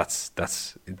 yeah, that's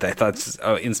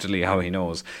instantly how he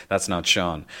knows that's not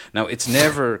Sean. Now, it's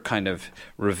never kind of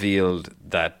revealed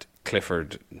that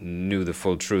Clifford knew the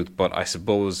full truth, but I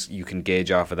suppose you can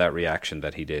gauge off of that reaction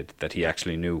that he did, that he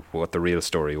actually knew what the real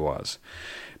story was.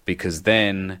 Because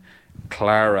then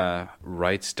Clara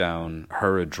writes down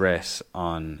her address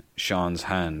on Sean's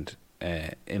hand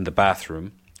in the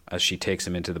bathroom as she takes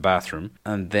him into the bathroom,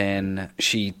 and then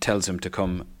she tells him to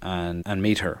come and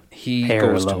meet her. He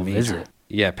goes to meet her.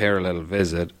 Yeah, pay her a little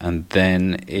visit, and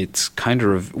then it's kind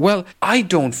of... Well, I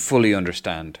don't fully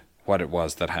understand what it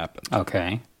was that happened.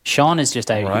 Okay. Sean is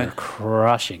just out here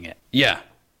crushing it. Yeah,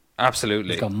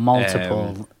 absolutely. He's got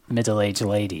multiple middle-aged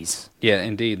ladies. Yeah,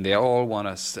 indeed. They all want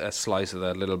a slice of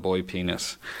that little boy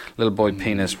penis. Little boy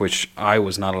penis, which I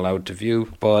was not allowed to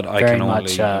view, but I can only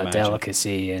imagine. Very much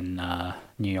delicacy in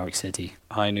New York City.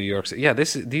 Hi, New York City. Yeah,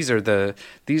 these are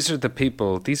the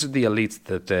people, these are the elites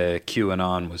that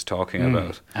QAnon was talking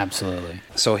about. Absolutely.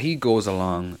 So he goes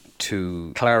along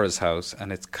to Clara's house,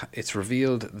 and it's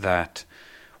revealed that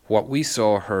what we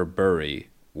saw her bury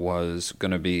was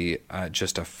going to be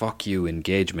just a fuck you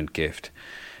engagement gift.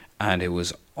 And it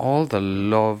was all the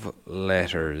love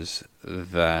letters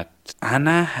that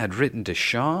Anna had written to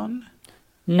Sean?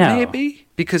 No. Maybe?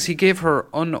 Because he gave her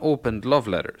unopened love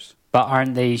letters. But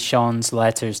aren't they Sean's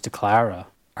letters to Clara?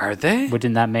 Are they?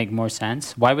 Wouldn't that make more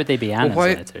sense? Why would they be Anna's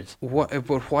letters?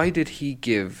 But why did he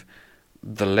give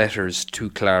the letters to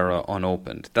Clara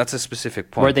unopened? That's a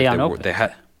specific point. Were they unopened?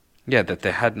 That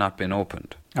they had not been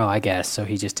opened. Oh, I guess. So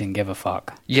he just didn't give a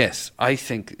fuck. Yes, I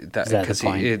think that... Is that the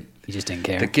point? He just didn't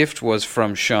care. The gift was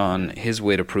from Sean, his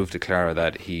way to prove to Clara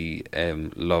that he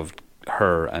loved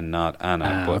her and not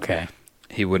Anna. But okay.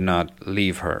 He would not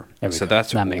leave her.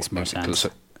 That makes more sense. So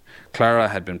Clara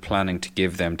had been planning to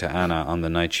give them to Anna on the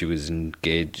night she was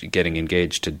getting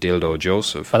engaged to Dildo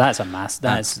Joseph. But that's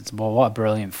what a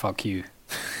brilliant fuck you.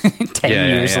 10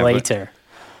 years later.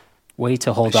 Way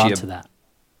to hold on to that.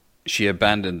 She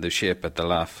abandoned the ship at the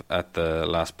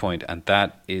last point, and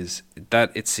that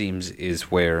it seems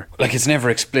is where, like, it's never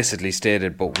explicitly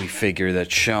stated, but we figure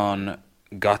that Sean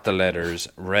got the letters,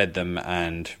 read them,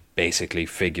 and basically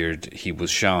figured he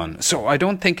was Sean. So I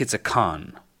don't think it's a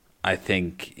con. I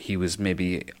think he was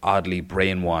maybe oddly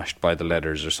brainwashed by the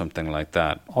letters or something like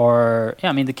that. Or,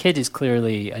 the kid is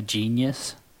clearly a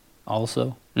genius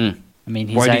also. Why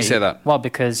do you say that? Well,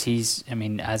 because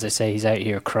as I say, he's out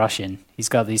here crushing. He's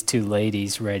got these two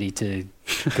ladies ready to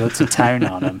go to town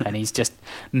on him, and he's just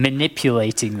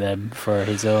manipulating them for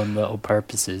his own little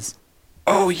purposes.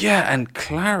 Oh, yeah, and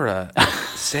Clara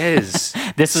says...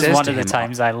 This is one of the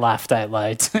times I laughed out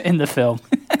loud in the film.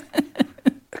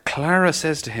 Clara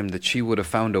says to him that she would have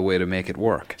found a way to make it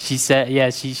work. She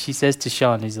said, she says to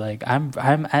Sean, he's like,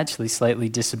 I'm actually slightly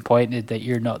disappointed that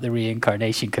you're not the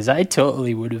reincarnation, because I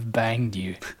totally would have banged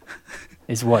you,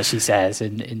 is what she says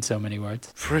in so many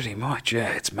words. Pretty much,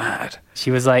 yeah, it's mad.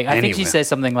 She was like, I think she says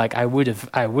something like, I would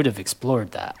have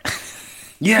explored that.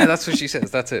 Yeah, that's what she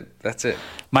says. That's it.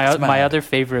 My other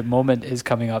favorite moment is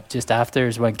coming up just after,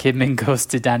 is when Kidman goes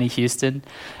to Danny Houston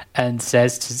and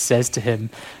says to him,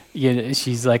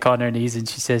 she's like on her knees and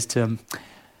she says to him,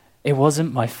 "It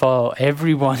wasn't my fault.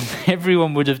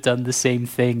 Everyone would have done the same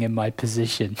thing in my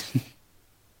position."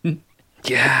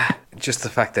 Yeah, Just the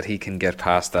fact that he can get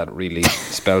past that really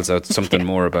spells out something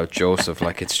more about Joseph.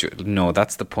 Like, no,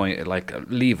 that's the point. Like,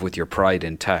 leave with your pride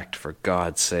intact, for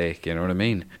God's sake. You know what I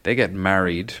mean? They get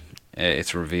married.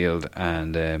 It's revealed,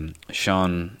 and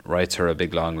Sean writes her a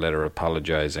big long letter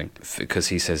apologizing because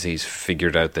he says he's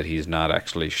figured out that he's not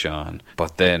actually Sean.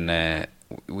 But then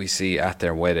we see at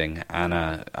their wedding,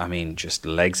 Anna, I mean, just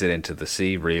legs it into the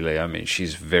sea, really. I mean,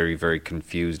 she's very, very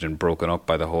confused and broken up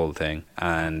by the whole thing.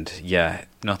 And yeah,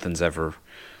 nothing's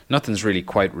really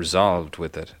quite resolved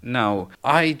with it. Now,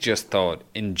 I just thought,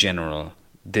 in general,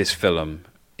 this film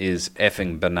is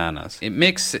effing bananas. It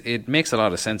makes a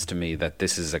lot of sense to me that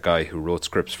this is a guy who wrote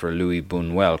scripts for Louis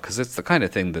Buñuel, because it's the kind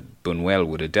of thing that Buñuel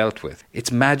would have dealt with.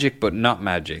 It's magic, but not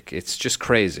magic. It's just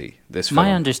crazy, this film.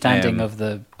 My understanding of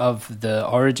the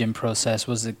origin process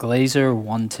was that Glazer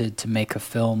wanted to make a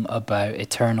film about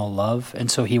eternal love,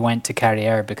 and so he went to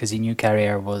Carrière because he knew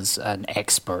Carrière was an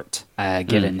expert,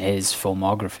 given his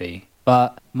filmography.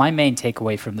 But my main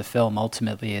takeaway from the film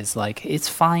ultimately is, like, it's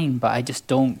fine, but I just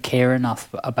don't care enough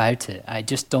about it. I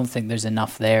just don't think there's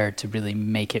enough there to really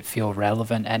make it feel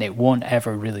relevant, and it won't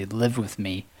ever really live with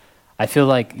me. I feel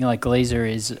like, you know, like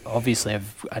Glazer is obviously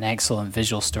an excellent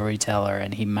visual storyteller,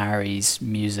 and he marries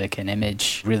music and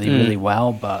image really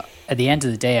well. But at the end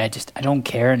of the day, I don't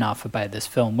care enough about this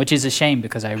film, which is a shame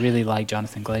because I really like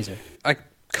Jonathan Glazer. I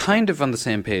kind of on the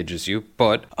same page as you,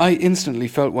 but I instantly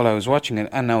felt while I was watching it,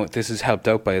 and now this is helped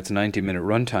out by its 90-minute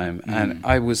runtime, and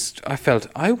I felt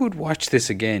I would watch this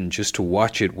again just to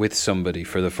watch it with somebody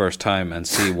for the first time and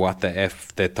see what the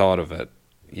F they thought of it,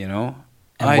 you know?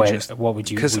 And what would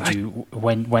you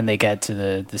when they get to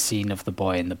the scene of the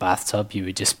boy in the bathtub, you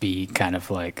would just be kind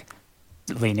of like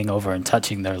leaning over and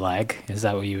touching their leg? Is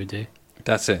that what you would do?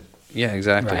 That's it. Yeah,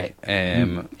 exactly.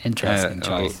 Right. Interesting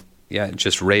choice. Yeah,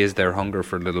 just raise their hunger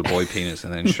for little boy penis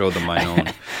and then show them my own.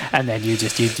 And then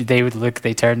they would look,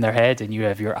 they turn their head and you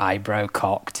have your eyebrow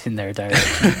cocked in their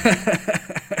direction.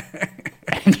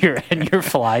 and your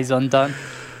fly's undone.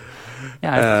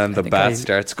 Yeah, and the bat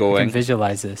starts going. I can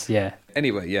visualize this, yeah.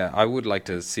 Anyway, yeah, I would like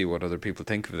to see what other people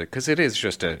think of it, because it is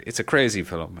just it's a crazy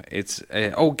film.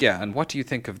 And what do you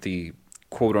think of the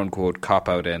quote-unquote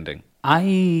cop-out ending?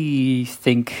 I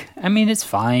think, it's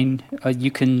fine.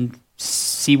 You can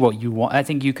see what you want. I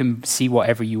think you can see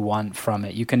whatever you want from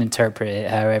it. You can interpret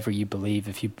it however you believe.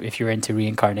 If you're into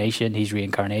reincarnation, he's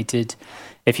reincarnated.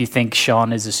 If you think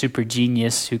Sean is a super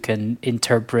genius who can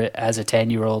interpret as a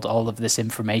 10-year-old all of this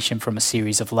information from a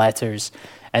series of letters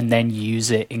and then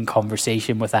use it in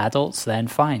conversation with adults, then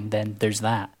fine. Then there's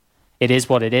that. It is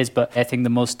what it is. But I think the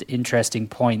most interesting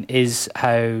point is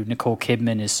how Nicole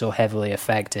Kidman is so heavily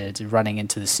affected running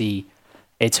into the sea.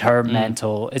 It's her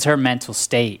mental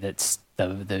state that's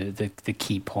the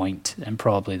key point, and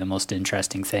probably the most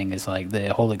interesting thing is, like,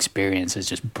 the whole experience has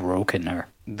just broken her.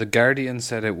 The Guardian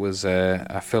said it was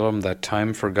a film that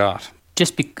time forgot.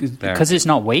 Just because it's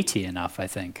not weighty enough, I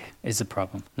think, is the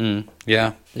problem.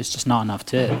 Yeah. There's just not enough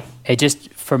to it. It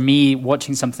just, for me,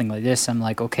 watching something like this, I'm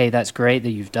like, okay, that's great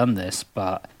that you've done this,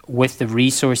 but with the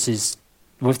resources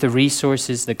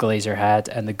that Glazer had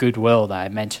and the goodwill that I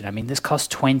mentioned, this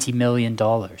cost $20 million.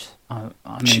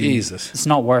 Jesus. It's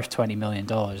not worth $20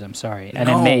 million, I'm sorry.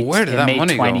 And where did that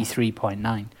money go?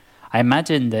 23.9. I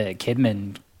imagine that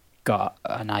Kidman got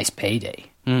a nice payday.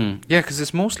 Yeah, because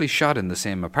it's mostly shot in the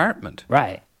same apartment.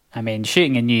 Right.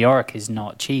 Shooting in New York is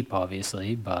not cheap,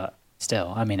 obviously, but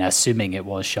still, assuming it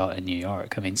was shot in New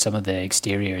York. Some of the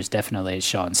exteriors definitely is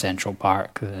shot in Central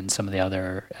Park, and some of the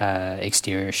other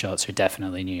exterior shots are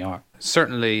definitely New York.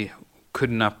 Certainly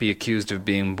could not be accused of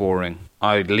being boring.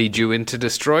 I'd lead you into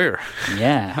Destroyer.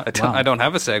 Yeah. I don't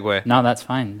have a segue. No, that's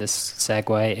fine. This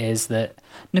segue is that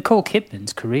Nicole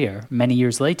Kidman's career, many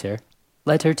years later,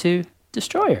 led her to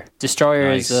Destroyer.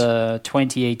 Destroyer is a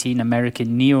 2018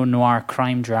 American neo-noir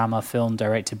crime drama film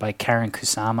directed by Karen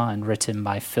Kusama and written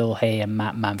by Phil Hay and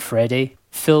Matt Manfredi.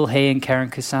 Phil Hay and Karen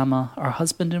Kusama are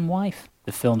husband and wife.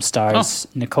 The film stars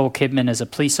Nicole Kidman as a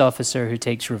police officer who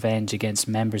takes revenge against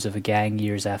members of a gang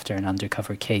years after an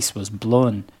undercover case was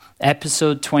blown.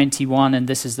 Episode 21, and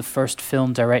this is the first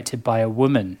film directed by a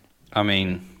woman.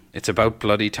 It's about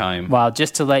bloody time. Well,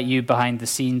 just to let you behind the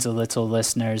scenes a little,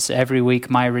 listeners, every week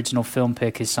my original film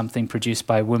pick is something produced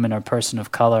by a woman or person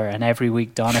of colour, and every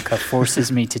week Donica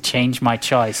forces me to change my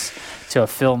choice to a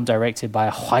film directed by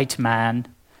a white man,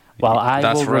 while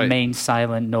I will remain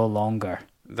silent no longer.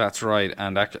 That's right,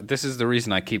 and this is the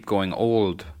reason I keep going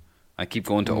old. I keep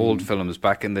going to old films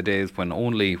back in the days when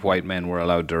only white men were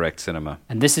allowed direct cinema.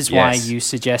 And this is why you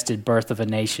suggested Birth of a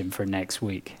Nation for next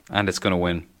week. And it's going to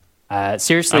win.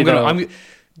 Seriously,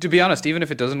 To be honest, even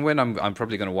if it doesn't win, I'm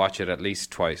probably going to watch it at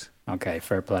least twice. Okay,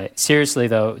 fair play. Seriously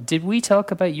though, did we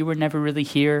talk about You Were Never Really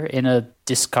Here in a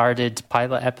discarded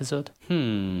pilot episode? I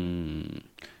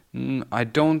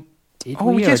don't. Did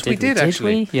Oh, we, or yes, did we did Did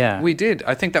actually. we? Yeah. We did.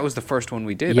 I think that was the first one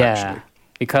we did, Yeah. actually.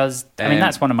 Because, I mean, Um,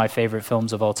 that's one of my favorite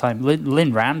films of all time.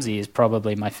 Lynn Ramsey is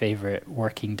probably my favorite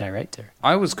working director.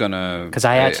 I was going to... Because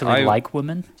I actually like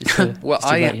women. Just to, Well,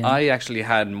 just to let you know. I actually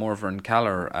had Morvern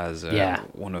Callar as Yeah.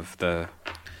 one of the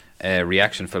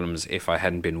reaction films if I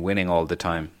hadn't been winning all the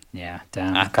time. Yeah,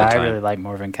 damn. At the I time. really like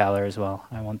Morvern Callar as well.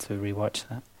 I want to rewatch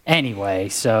that. Anyway,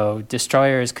 so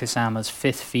Destroyer is Kusama's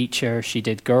fifth feature. She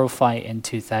did Girl Fight in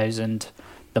 2000,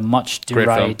 the much Great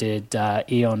film. derided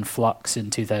Aeon Flux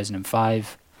in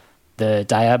 2005, the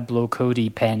Diablo Cody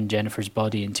penned Jennifer's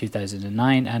Body in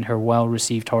 2009, and her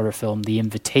well-received horror film The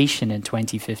Invitation in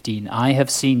 2015. I have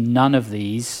seen none of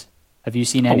these. Have you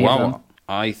seen any of them?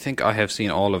 I think I have seen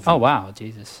all of them. Oh, wow,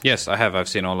 Jesus. Yes, I have. I've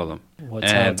seen all of them.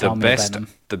 Tell me about them.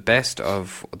 The best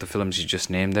of the films you just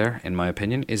named there, in my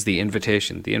opinion, is The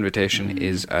Invitation. The Invitation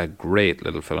is a great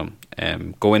little film.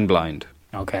 Go in blind.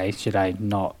 Okay, should I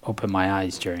not open my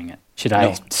eyes during it? Should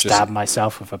I stab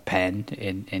myself with a pen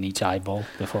in each eyeball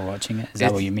before watching it? Is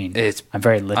that what you mean? I'm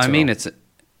very literal. I mean,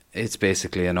 it's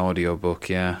basically an audio book,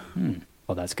 yeah.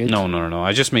 Well, that's good. No.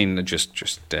 I just mean,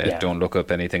 don't look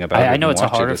up anything about it. I know and it's a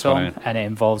watch it. horror It's film, fine. and it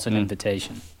involves an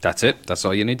invitation. That's it. That's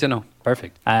all you need to know.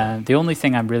 Perfect. The only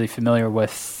thing I'm really familiar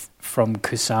with from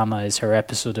Kusama is her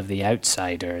episode of The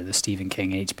Outsider, the Stephen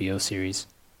King HBO series.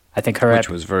 I think Which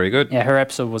was very good. Yeah, her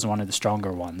episode was one of the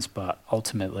stronger ones, but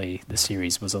ultimately the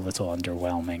series was a little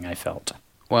underwhelming, I felt.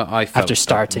 Well, I felt After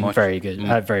starting much- very good,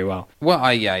 very well. Well,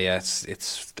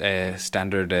 it's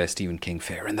standard Stephen King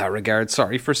fare in that regard.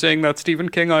 Sorry for saying that, Stephen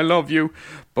King. I love you,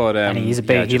 but And he's a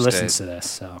big. He listens to this,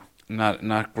 so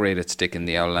not great at sticking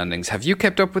the owl landings. Have you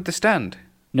kept up with The Stand?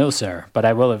 no, sir. But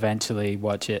I will eventually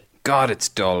watch it. God, it's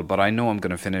dull, but I know I'm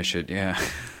going to finish it. Yeah.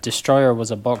 Destroyer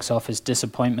was a box office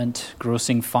disappointment,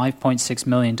 grossing $5.6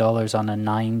 million on a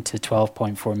 $9 to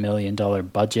 $12.4 million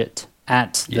budget.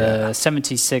 At the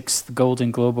 76th Golden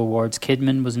Globe Awards,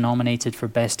 Kidman was nominated for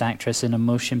Best Actress in a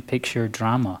Motion Picture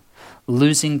Drama,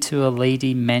 losing to a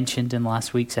lady mentioned in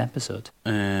last week's episode.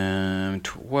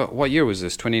 What year was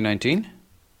this? 2019?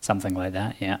 Something like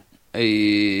that, yeah.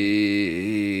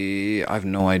 I've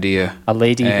no idea. A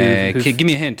lady who give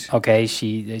me a hint. Okay,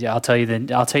 I'll tell you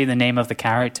the name of the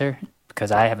character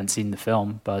because I haven't seen the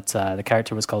film, but the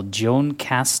character was called Joan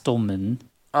Castleman.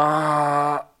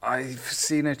 I've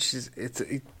seen it.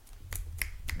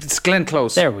 It's Glenn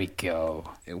Close. There we go.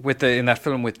 In that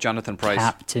film with Jonathan Pryce.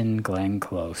 Captain Glenn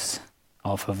Close,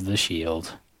 off of The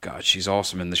Shield. God, she's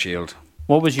awesome in The Shield.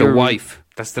 What was The your Wife?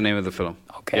 That's the name of the film.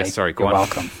 Okay. Yes, sorry, go You're on.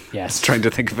 welcome. Yes. I was trying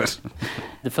to think of it.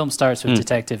 The film starts with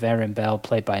Detective Erin Bell,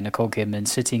 played by Nicole Kidman,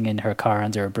 sitting in her car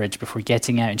under a bridge before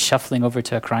getting out and shuffling over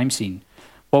to a crime scene.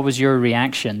 What was your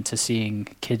reaction to seeing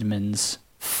Kidman's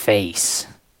face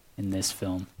in this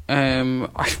film?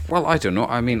 I don't know.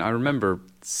 I mean, I remember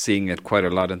seeing it quite a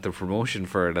lot in the promotion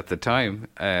for it at the time.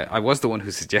 I was the one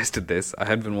who suggested this. I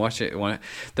had been watching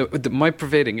it. My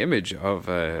pervading image of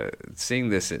seeing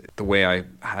this, the way I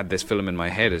had this film in my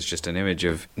head, is just an image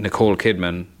of Nicole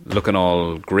Kidman looking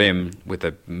all grim with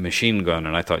a machine gun,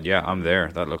 and I thought, yeah, I'm there.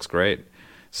 That looks great.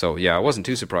 So yeah, I wasn't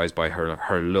too surprised by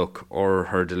her look or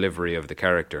her delivery of the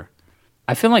character.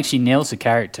 I feel like she nails the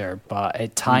character, but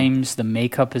at times the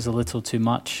makeup is a little too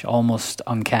much, almost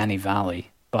uncanny valley.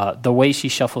 But the way she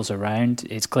shuffles around,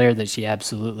 it's clear that she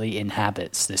absolutely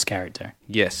inhabits this character.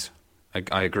 Yes,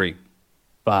 I agree.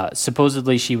 But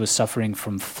supposedly she was suffering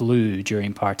from flu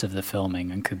during part of the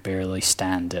filming and could barely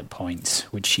stand at points,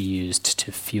 which she used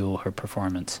to fuel her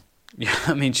performance. Yeah,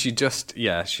 I mean, she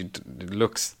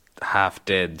looks half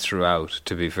dead throughout,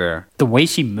 to be fair. The way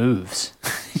she moves,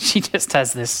 she just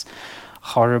has this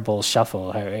horrible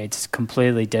shuffle. It's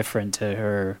completely different to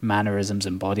her mannerisms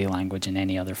and body language in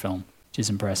any other film, which is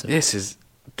impressive. This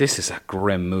is a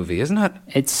grim movie, isn't it?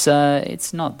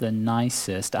 It's not the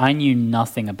nicest. I knew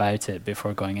nothing about it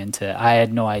before going into it. I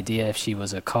had no idea if she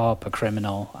was a cop, a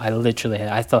criminal. I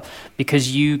thought,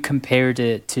 because you compared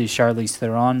it to Charlize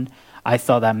Theron, I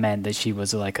thought that meant that she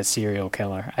was like a serial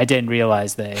killer. I didn't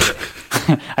realize that.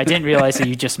 I didn't realize that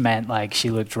you just meant like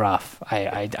she looked rough.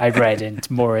 I read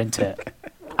more into it.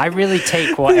 I really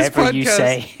take whatever you podcast,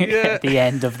 say yeah. at the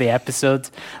end of the episode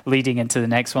leading into the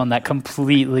next one. That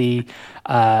completely,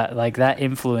 that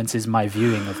influences my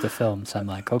viewing of the film. So I'm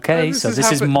like, okay, so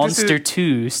this is Monster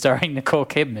 2 starring Nicole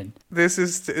Kidman. This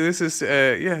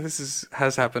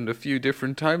has happened a few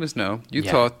different times now. You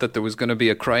thought that there was going to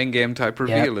be a crying game type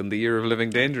reveal in the Year of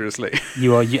Living Dangerously.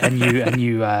 You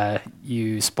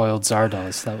spoiled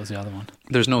Zardoz. That was the other one.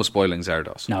 There's no spoiling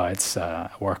Zardoz. No, it's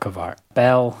a work of art.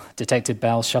 Detective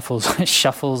Bell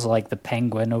shuffles like the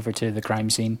penguin over to the crime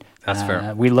scene. That's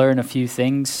fair. We learn a few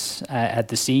things at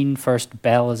the scene. First,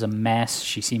 Bell is a mess.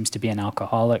 She seems to be an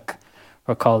alcoholic.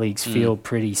 Her colleagues feel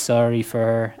pretty sorry for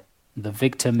her. The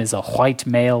victim is a white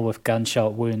male with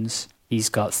gunshot wounds. He's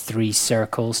got 3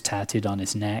 circles tattooed on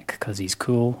his neck because he's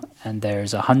cool. And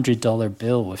there's a $100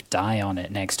 bill with dye on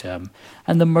it next to him.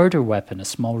 And the murder weapon, a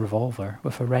small revolver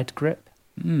with a red grip.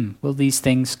 Will these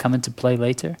things come into play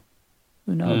later?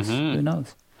 Who knows? Who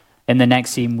knows? In the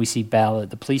next scene, we see Belle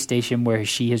at the police station where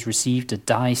she has received a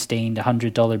dye-stained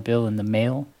 $100 bill in the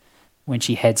mail. When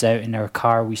she heads out in her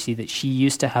car, we see that she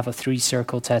used to have a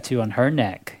 3-circle tattoo on her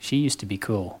neck. She used to be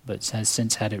cool, but has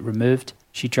since had it removed.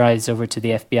 She drives over to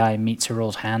the FBI and meets her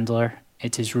old handler.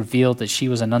 It is revealed that she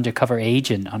was an undercover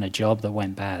agent on a job that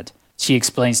went bad. She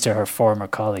explains to her former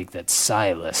colleague that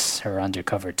Silas, her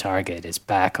undercover target, is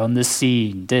back on the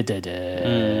scene.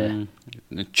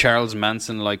 Charles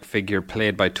Manson-like figure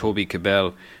played by Toby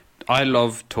Cabell. I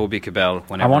love Toby Cabell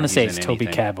whenever I want to he's say in it's Toby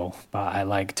anything. Cabell, but I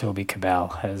like Toby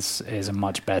Cabell. Is a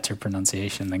much better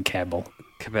pronunciation than Cabell.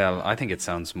 Cabell, I think it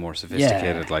sounds more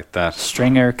sophisticated like that.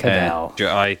 Stringer Cabell.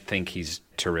 I think he's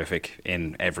terrific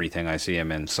in everything I see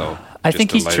him in. So I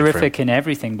think he's terrific in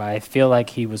everything, but I feel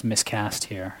like he was miscast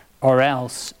here. Or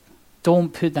else,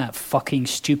 don't put that fucking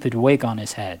stupid wig on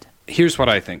his head. Here's what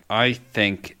I think. I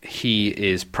think he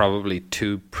is probably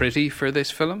too pretty for this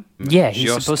film. Yeah,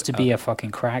 he's supposed to be a fucking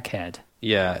crackhead.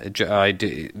 Yeah, I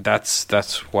do.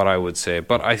 That's what I would say.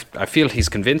 But I feel he's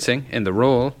convincing in the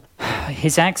role.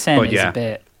 His accent is a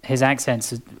bit. His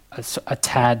accent's a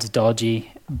tad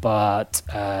dodgy, but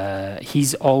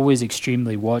he's always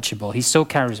extremely watchable. He's so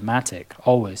charismatic,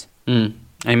 always.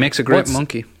 He makes a great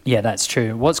monkey. Yeah, that's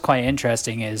true. What's quite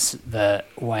interesting is that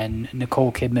when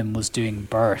Nicole Kidman was doing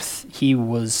Birth, he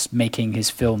was making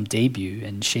his film debut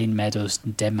in Shane Meadows'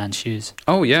 Dead Man's Shoes.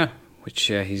 Oh, yeah, which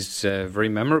he's very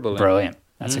memorable in. Brilliant.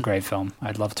 That's a great film.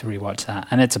 I'd love to rewatch that.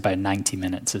 And it's about 90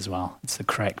 minutes as well. It's the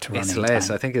correct running time. It's less.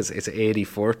 I think it's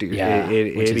 80-40, yeah,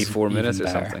 84 minutes or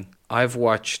better. something. I've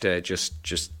watched just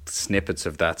snippets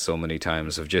of that so many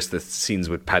times, of just the scenes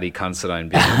with Paddy Considine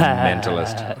being a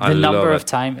mentalist. I The number love of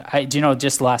times,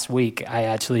 just last week, I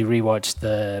actually rewatched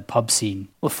the pub scene.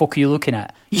 What the fuck are you looking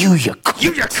at? You cunt!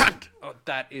 You cunt! Oh,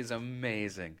 that is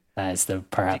amazing. That is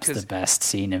perhaps the best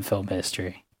scene in film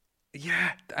history.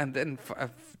 Yeah, and then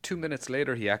 2 minutes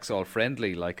later, he acts all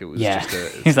friendly, like it was Yeah. just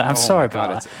a... He's like, I'm oh sorry my God,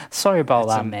 about that. Sorry about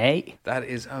that, mate. That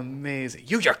is amazing.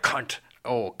 You cunt!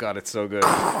 Oh, God, it's so good.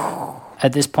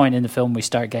 At this point in the film, we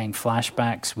start getting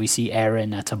flashbacks. We see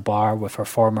Erin at a bar with her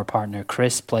former partner,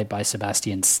 Chris, played by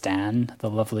Sebastian Stan, the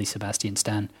lovely Sebastian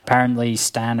Stan. Apparently,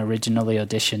 Stan originally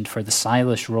auditioned for the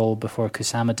Silas role before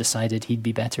Kusama decided he'd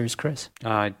be better as Chris.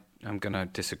 I'm going to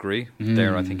disagree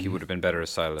there. I think he would have been better as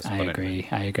Silas. I agree.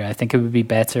 I think it would be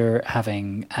better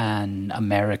having an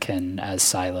American as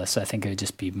Silas. I think it would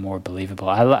just be more believable.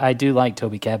 I do like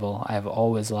Toby Kebbell. I've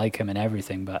always liked him in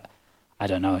everything, but I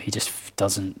don't know. He just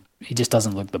doesn't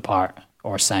look the part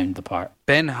or sound the part.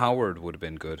 Ben Howard would have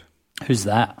been good. Who's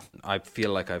that? I feel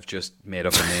like I've just made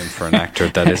up a name for an actor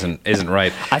that isn't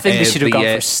right. I think we should have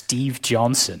gone for Steve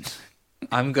Johnson.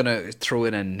 I'm gonna throw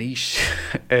in a niche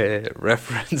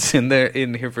reference in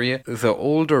here for you. The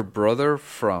older brother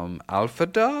from Alpha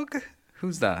Dog.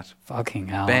 Who's that? Fucking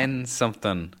hell. Ben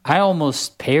something. I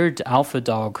almost paired Alpha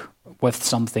Dog with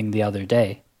something the other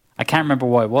day. I can't remember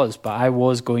what it was, but I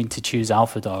was going to choose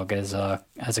Alpha Dog as a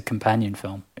companion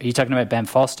film. Are you talking about Ben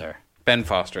Foster? Ben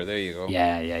Foster, there you go.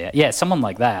 Yeah, someone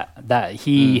like that. That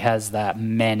he has that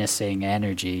menacing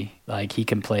energy. Like he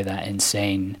can play that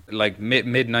insane. Like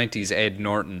mid-90s Ed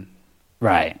Norton.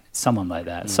 Right, someone like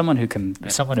that. Someone who can,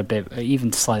 someone a bit,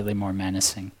 even slightly more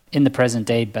menacing. In the present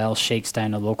day, Bell shakes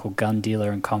down a local gun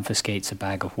dealer and confiscates a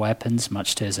bag of weapons,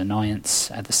 much to his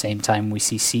annoyance. At the same time, we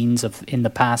see scenes in the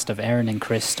past of Erin and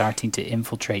Chris starting to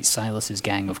infiltrate Silas's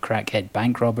gang of crackhead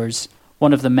bank robbers.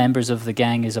 One of the members of the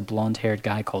gang is a blonde-haired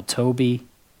guy called Toby.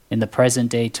 In the present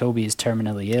day, Toby is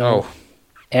terminally ill. Oh.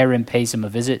 Erin pays him a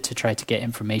visit to try to get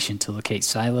information to locate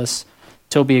Silas.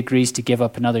 Toby agrees to give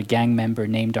up another gang member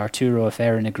named Arturo if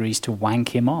Erin agrees to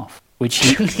wank him off. which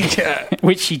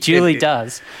she duly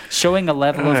does, showing a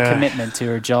level of commitment to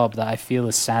her job that I feel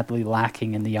is sadly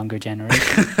lacking in the younger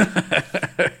generation.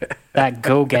 That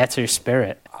go-getter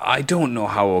spirit. I don't know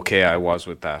how okay I was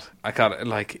with that. I got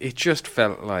like it just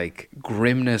felt like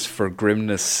grimness for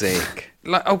grimness' sake.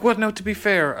 Like, well, no, to be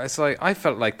fair, it's like I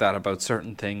felt like that about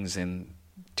certain things in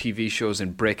TV shows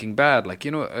in Breaking Bad, like, you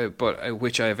know,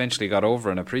 which I eventually got over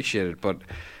and appreciated. But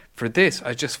for this,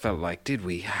 I just felt like, did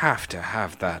we have to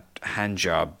have that hand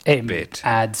job It bit?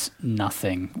 adds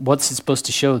nothing. What's it supposed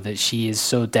to show? That she is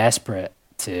so desperate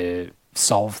to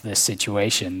solve this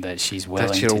situation that she's willing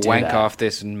That to she'll do wank that. off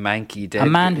this manky dead A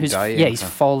man who's dying. he's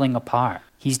falling apart.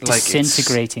 He's Like,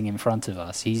 disintegrating in front of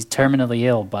us. He's terminally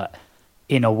ill, but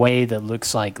in a way that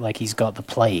looks like he's got the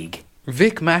plague.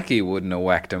 Vic Mackey wouldn't have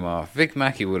whacked him off. Vic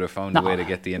Mackey would have found a way to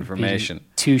get the information.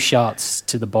 2 shots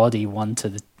to the body, one to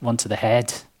the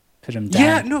head. Put him down.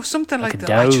 Yeah, no, something like a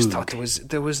that. I just dog. thought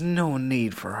there was no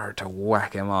need for her to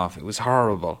whack him off. It was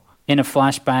horrible. In a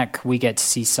flashback, we get to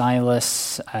see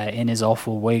Silas in his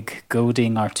awful wig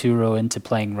goading Arturo into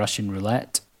playing Russian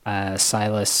roulette.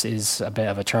 Silas is a bit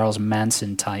of a Charles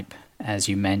Manson type, as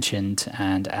you mentioned,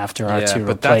 and after Arturo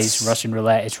but plays Russian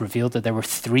roulette, it's revealed that there were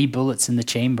 3 bullets in the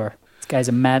chamber. This guy's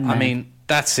a madman. I mean,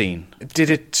 that scene, did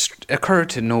it occur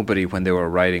to nobody when they were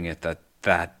writing it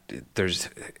that there's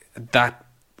that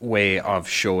way of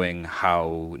showing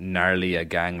how gnarly a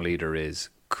gang leader is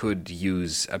could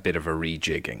use a bit of a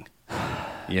rejigging?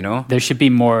 You know? There should be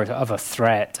more of a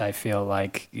threat, I feel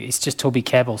like. It's just Toby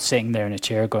Kebbell sitting there in a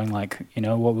chair going like, you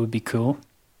know, what would be cool?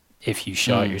 If you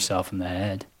shot yourself in the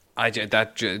head.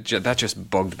 That just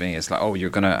bugged me. It's like, oh, you're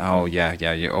gonna, oh yeah,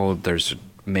 there's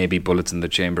maybe bullets in the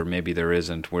chamber, maybe there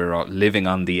isn't. We're all living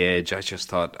on the edge. I just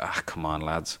thought, come on,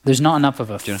 lads. There's not enough of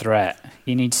a threat.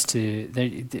 He needs to.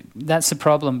 That's the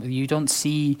problem. You don't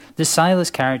see the Silas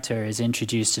character is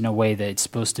introduced in a way that it's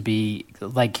supposed to be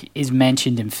like is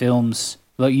mentioned in films.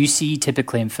 Like you see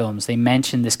typically in films, they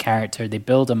mention this character, they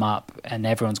build him up, and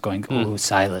everyone's going, "Oh,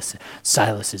 Silas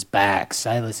is back,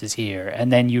 Silas is here,"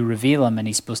 and then you reveal him, and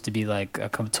he's supposed to be like a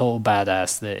total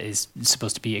badass that is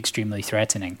supposed to be extremely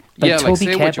threatening. But yeah, Toby like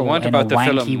say what you Kebbell want in a about the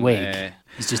wanky film. wig.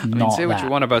 He's just I mean, not say what that. you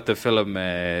want about the film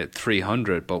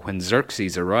 300, but when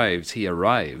Xerxes arrives, he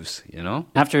arrives, you know?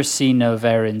 After a scene of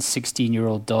Erin's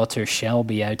 16-year-old daughter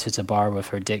Shelby out at a bar with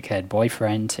her dickhead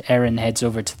boyfriend, Erin heads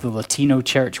over to the Latino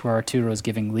church where Arturo is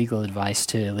giving legal advice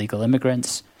to illegal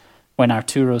immigrants. When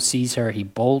Arturo sees her, he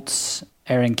bolts.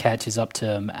 Erin catches up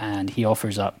to him and he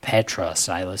offers up Petra,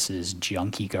 Silas's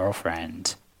junkie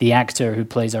girlfriend. The actor who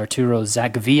plays Arturo,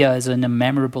 Zach Villa, is in a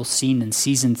memorable scene in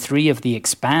season 3 of The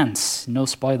Expanse. No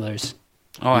spoilers.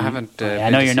 Oh, I haven't. I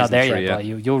know you're not there yet, but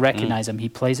you'll recognize him. He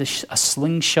plays a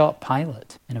slingshot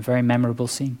pilot in a very memorable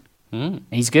scene.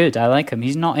 He's good. I like him.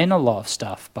 He's not in a lot of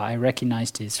stuff, but I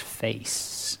recognized his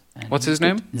face. And what's his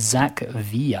name? Zach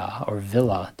Villa, or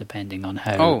Villa, depending on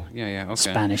how okay.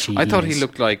 Spanish he I thought is. he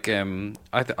looked like. When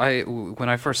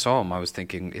I first saw him, I was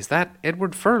thinking, is that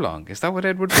Edward Furlong? Is that what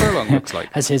Edward Furlong looks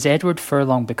like? Has Edward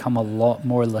Furlong become a lot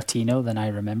more Latino than I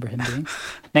remember him being?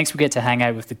 Next, we get to hang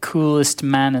out with the coolest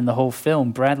man in the whole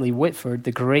film, Bradley Whitford,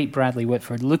 the great Bradley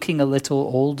Whitford, looking a little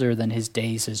older than his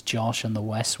days as Josh on The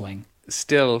West Wing.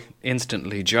 Still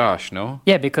instantly Josh, no?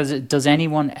 Yeah, because does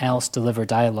anyone else deliver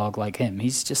dialogue like him?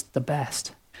 He's just the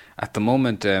best. At the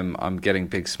moment, I'm getting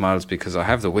big smiles because I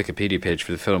have the Wikipedia page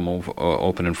for the film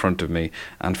open in front of me,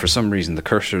 and for some reason the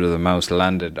cursor of the mouse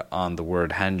landed on the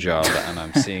word handjob, and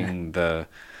I'm seeing the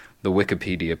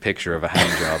Wikipedia picture of a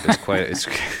handjob.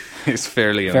 It's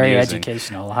fairly very amusing.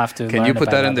 educational. I'll have to. Can learn you put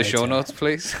about that in the later. show notes,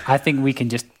 please? I think we can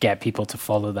just get people to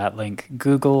follow that link.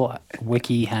 Google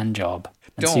wiki handjob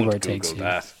and see where it takes Google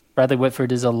you. that. Bradley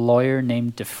Whitford is a lawyer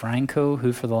named DeFranco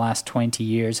who for the last 20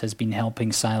 years has been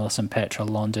helping Silas and Petra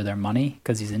launder their money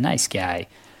because he's a nice guy.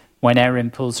 When Erin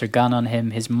pulls her gun on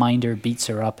him, his minder beats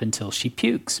her up until she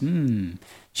pukes.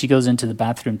 She goes into the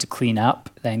bathroom to clean up,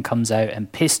 then comes out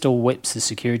and pistol whips the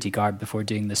security guard before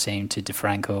doing the same to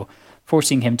DeFranco,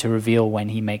 forcing him to reveal when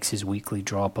he makes his weekly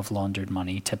drop of laundered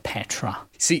money to Petra.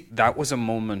 See, that was a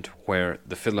moment where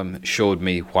the film showed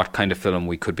me what kind of film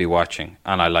we could be watching,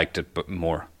 and I liked it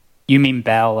more. You mean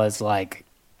Belle as like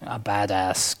a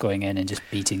badass going in and just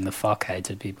beating the fuck out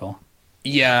of people?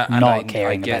 Yeah, and not I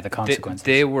caring get about the consequences.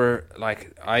 They were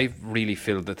like, I really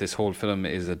feel that this whole film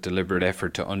is a deliberate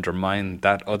effort to undermine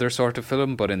that other sort of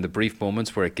film, but in the brief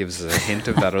moments where it gives us a hint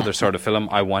of that other sort of film,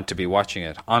 I want to be watching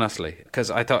it, honestly.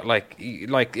 Because I thought, like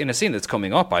in a scene that's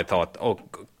coming up, I thought, oh,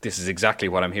 this is exactly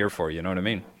what I'm here for, you know what I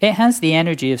mean? It has the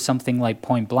energy of something like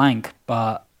Point Blank,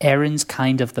 but Erin's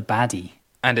kind of the baddie.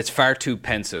 And it's far too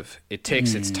pensive. It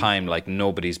takes its time like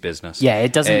nobody's business. Yeah,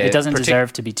 it doesn't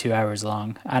deserve to be 2 hours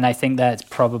long. And I think that's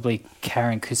probably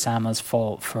Karen Kusama's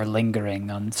fault for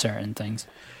lingering on certain things.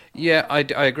 Yeah, I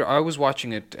agree. I was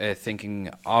watching it thinking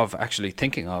of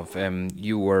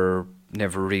You Were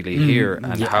Never Really Here,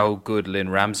 and how good Lynn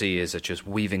Ramsey is at just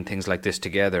weaving things like this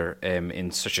together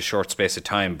in such a short space of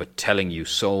time, but telling you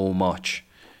so much.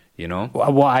 You know?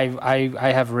 What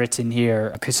I have written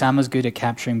here, Kusama's good at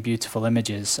capturing beautiful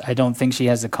images. I don't think she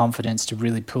has the confidence to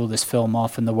really pull this film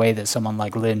off in the way that someone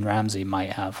like Lynn Ramsey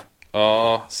might have.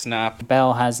 Oh, snap.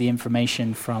 Belle has the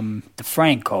information from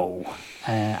DeFranco.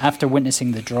 After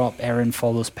witnessing the drop, Erin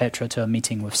follows Petra to a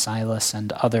meeting with Silas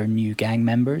and other new gang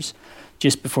members.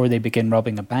 Just before they begin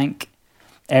robbing a bank,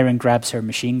 Erin grabs her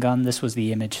machine gun. This was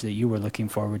the image that you were looking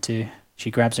forward to. She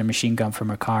grabs her machine gun from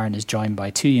her car and is joined by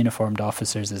 2 uniformed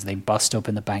officers as they bust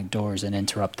open the bank doors and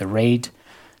interrupt the raid.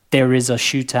 There is a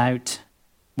shootout.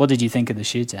 What did you think of the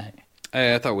shootout?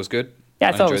 I thought it was good. Yeah,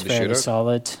 I thought it was fairly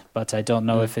solid, but I don't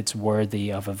know if it's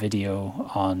worthy of a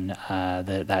video on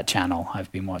that channel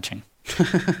I've been watching.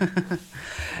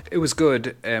 It was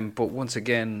good, but once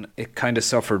again, it kind of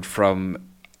suffered from...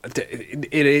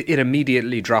 It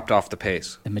immediately dropped off the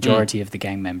pace. The majority of the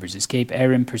gang members escape.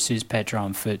 Erin pursues Petra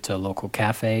on foot to a local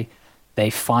cafe. They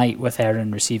fight, with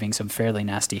Erin receiving some fairly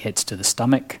nasty hits to the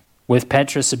stomach. With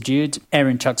Petra subdued,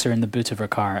 Erin chucks her in the boot of her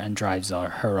car and drives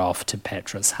her off to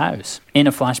Petra's house. In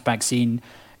a flashback scene,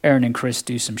 Erin and Chris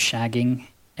do some shagging.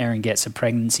 Erin gets a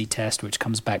pregnancy test which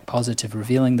comes back positive,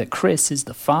 revealing that Chris is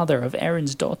the father of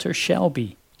Erin's daughter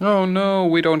Shelby. Oh no,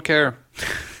 we don't care.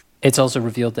 It's also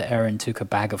revealed that Erin took a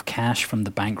bag of cash from the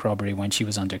bank robbery when she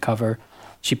was undercover.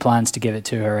 She plans to give it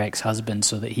to her ex-husband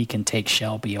so that he can take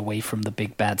Shelby away from the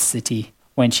big bad city.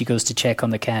 When she goes to check on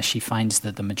the cash, she finds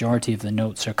that the majority of the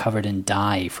notes are covered in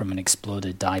dye from an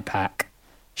exploded dye pack.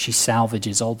 She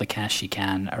salvages all the cash she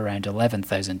can, around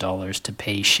 $11,000, to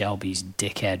pay Shelby's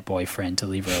dickhead boyfriend to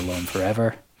leave her alone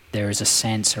forever. There is a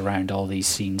sense around all these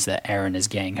scenes that Erin is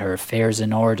getting her affairs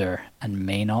in order and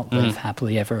may not live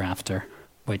happily ever after.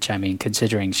 Which, I mean,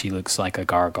 considering she looks like a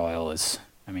gargoyle,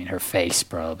 her face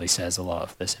probably says a lot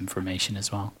of this information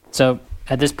as well. So,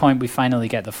 at this point, we finally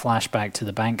get the flashback to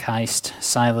the bank heist.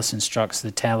 Silas instructs the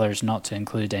tellers not to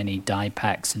include any dye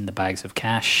packs in the bags of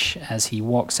cash. As he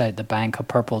walks out the bank, a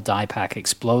purple dye pack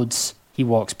explodes. He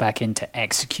walks back in to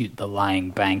execute the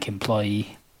lying bank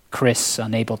employee. Chris,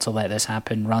 unable to let this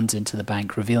happen, runs into the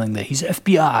bank, revealing that he's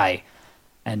FBI.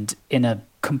 And in a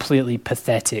completely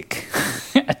pathetic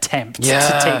attempt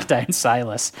to take down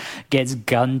Silas, gets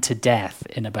gunned to death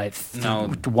in about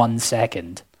 1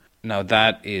 second. Now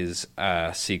that is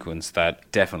a sequence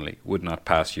that definitely would not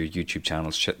pass your YouTube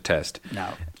channel's test.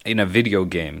 No. In a video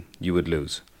game, you would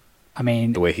lose. I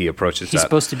mean... the way he approaches he's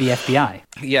supposed to be FBI.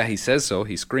 Yeah, he says so.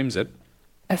 He screams it.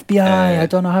 FBI, I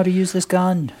don't know how to use this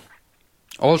gun.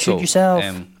 Also, shoot yourself.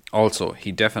 Also,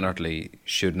 he definitely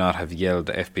should not have yelled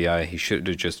the FBI. He should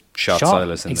have just shot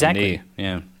Silas in the knee.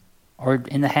 Yeah. Or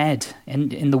in the head,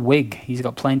 in the wig. He's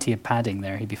got plenty of padding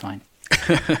there. He'd be fine.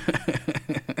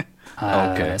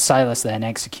 Okay. Silas then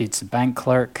executes the bank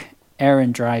clerk.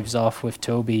 Erin drives off with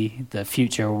Toby, the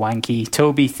future wanky.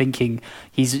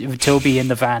 Toby in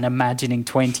the van, imagining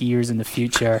 20 years in the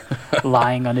future,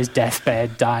 lying on his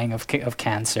deathbed, dying of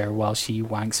cancer while she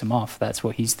wanks him off. That's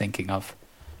what he's thinking of.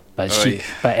 But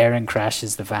Erin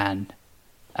crashes the van,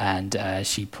 and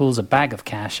she pulls a bag of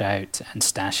cash out and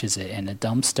stashes it in a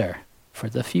dumpster for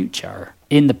the future.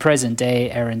 In the present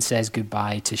day, Erin says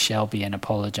goodbye to Shelby and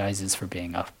apologizes for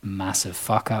being a massive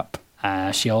fuck-up.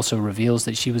 She also reveals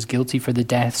that she was guilty for the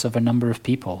deaths of a number of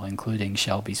people, including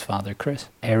Shelby's father, Chris.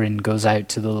 Erin goes out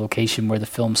to the location where the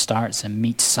film starts and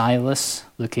meets Silas,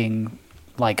 looking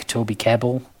like Toby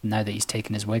Kebbell, now that he's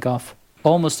taken his wig off.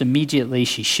 Almost immediately,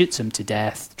 she shoots him to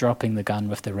death, dropping the gun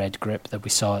with the red grip that we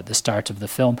saw at the start of the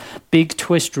film. Big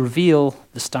twist reveal,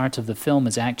 the start of the film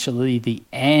is actually the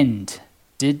end.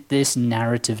 Did this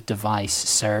narrative device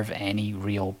serve any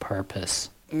real purpose?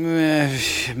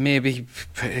 Maybe,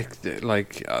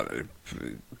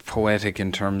 poetic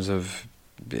in terms of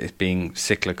it being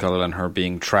cyclical and her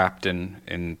being trapped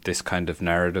in this kind of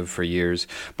narrative for years.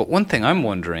 But one thing I'm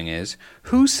wondering is,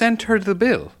 who sent her the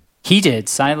bill? He did.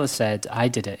 Silas said, I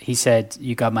did it. He said,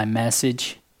 you got my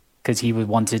message? Because he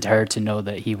wanted her to know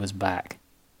that he was back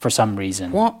for some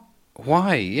reason. What?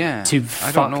 Why? Yeah.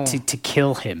 I don't know. To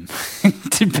kill him.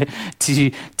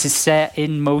 to set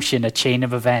in motion a chain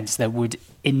of events that would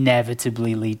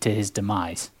inevitably lead to his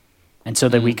demise. And so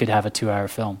that we could have a 2-hour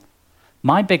film.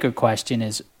 My bigger question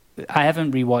is, I haven't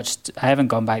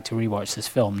gone back to rewatch this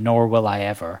film, nor will I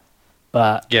ever.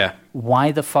 But Yeah.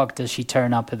 why the fuck does she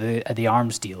turn up at the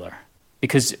arms dealer?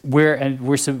 Because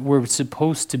we're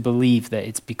supposed to believe that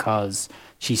it's because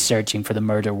she's searching for the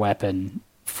murder weapon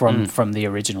from the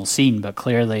original scene, but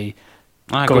clearly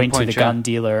going to the gun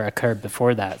dealer occurred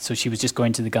before that. So she was just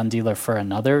going to the gun dealer for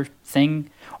another thing,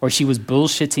 or she was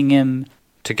bullshitting him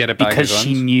to get it back because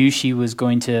she knew she was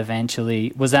going to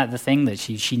eventually. Was that the thing, that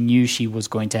she knew she was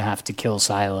going to have to kill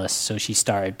Silas, so she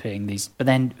started putting these? But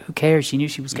then who cares? She knew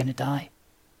she was going to die.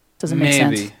 Doesn't make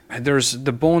sense. There's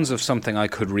the bones of something I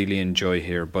could really enjoy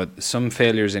here, but some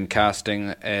failures in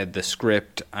casting, the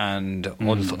script, and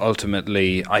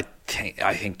ultimately, I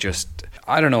think just,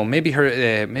 I don't know. Maybe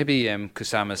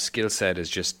Kusama's skill set is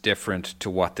just different to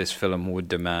what this film would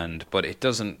demand, but it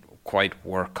doesn't quite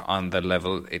work on the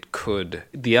level it could.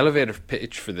 The elevator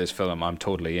pitch for this film, I'm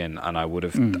totally in, and I would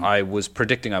have. I was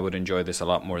predicting I would enjoy this a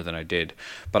lot more than I did,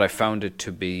 but I found it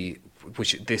to be.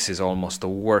 Which this is almost the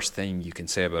worst thing you can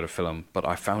say about a film, but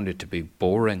I found it to be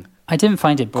boring. I didn't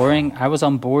find it boring. I was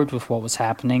on board with what was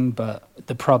happening, but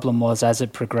the problem was as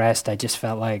it progressed, I just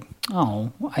felt like,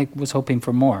 oh, I was hoping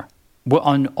for more.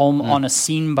 On a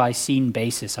scene-by-scene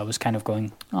basis, I was kind of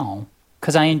going, oh,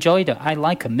 because I enjoyed it. I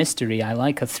like a mystery. I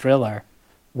like a thriller.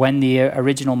 When the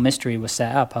original mystery was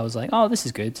set up, I was like, oh, this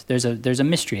is good. There's a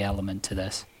mystery element to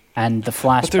this. And the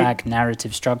flashback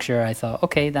narrative structure, I thought,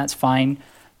 okay, that's fine.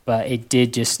 But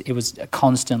it was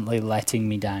constantly letting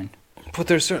me down. But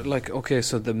there's so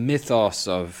the mythos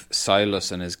of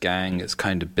Silas and his gang is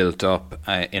kind of built up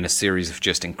in a series of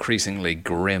just increasingly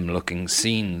grim-looking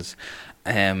scenes.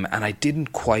 And I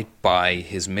didn't quite buy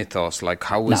his mythos. Like,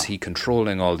 how was he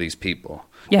controlling all these people?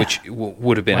 Yeah. Which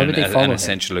would have been an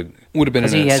essential ingredient.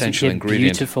 He had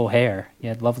beautiful hair. He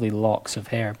had lovely locks of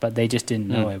hair, but they just didn't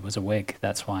know it was a wig.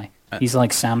 That's why. He's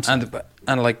like Samson.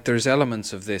 And like, there's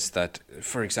elements of this that,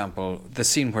 for example, the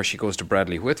scene where she goes to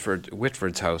Bradley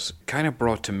Whitford's house kind of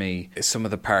brought to me some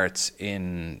of the parts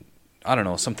in, I don't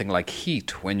know, something like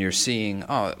Heat, when you're seeing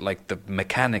like the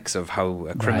mechanics of how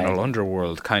a criminal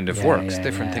underworld kind of works,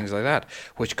 different things like that,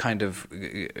 which kind of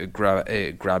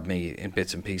grabbed me in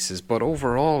bits and pieces. But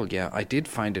overall, I did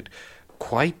find it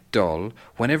quite dull.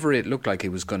 Whenever it looked like it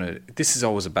was going to, this is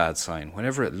always a bad sign,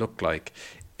 whenever it looked like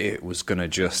it was going to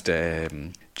just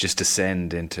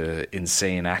descend into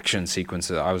insane action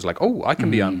sequences, I was like, oh, I can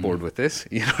be on board with this.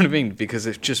 You know what I mean? Because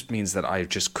it just means that I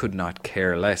just could not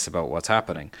care less about what's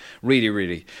happening. Really,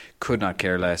 really could not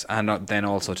care less. And then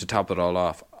also, to top it all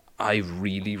off, I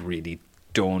really, really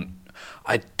don't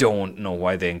know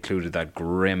why they included that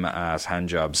grim-ass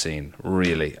handjob scene,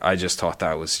 really. I just thought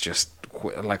that was just,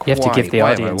 like, you have to give the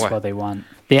audience what they want.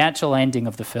 The actual ending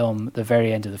of the film, the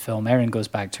very end of the film, Erin goes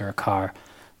back to her car,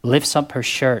 lifts up her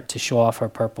shirt to show off her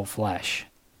purple flesh.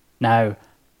 Now,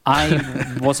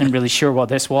 I wasn't really sure what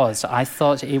this was. I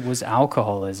thought it was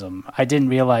alcoholism. I didn't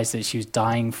realize that she was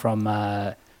dying from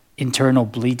internal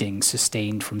bleeding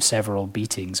sustained from several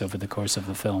beatings over the course of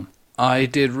the film. I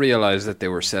did realize that they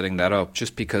were setting that up,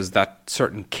 just because that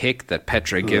certain kick that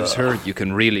Petra gives her, you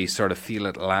can really sort of feel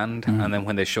it land. And then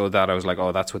when they showed that, I was like,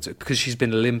 oh, that's what's... Because she's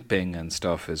been limping and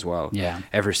stuff as well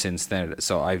ever since then.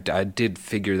 So I did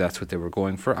figure that's what they were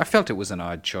going for. I felt it was an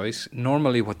odd choice.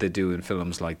 Normally what they do in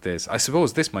films like this, I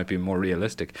suppose this might be more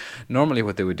realistic. Normally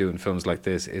what they would do in films like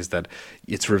this is that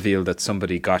it's revealed that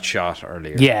somebody got shot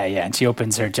earlier. Yeah, and she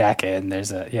opens her jacket and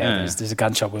there's a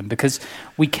gunshot wound. Because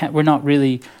we're not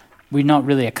really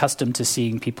accustomed to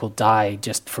seeing people die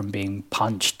just from being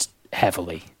punched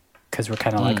heavily, because we're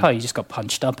kind of like, oh, you just got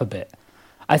punched up a bit.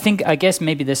 I guess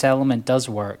maybe this element does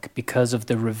work because of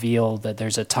the reveal that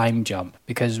there's a time jump,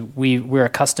 because we're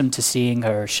accustomed to seeing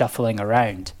her shuffling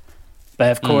around.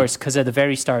 But of course, because at the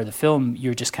very start of the film,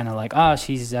 you're just kind of like,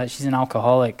 she's an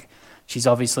alcoholic. She's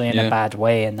obviously in a bad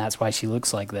way, and that's why she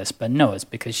looks like this. But no, it's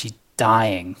because she's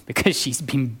dying, because she's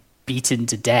been beaten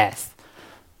to death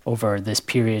over this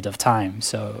period of time.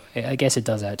 So I guess it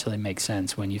does actually make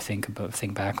sense when you think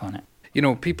back on it. You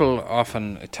know, people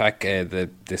often attack the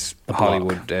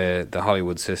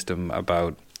Hollywood system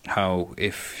about how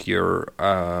if you're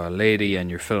a lady and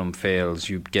your film fails,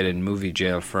 you get in movie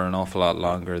jail for an awful lot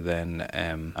longer than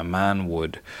a man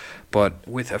would. But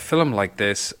with a film like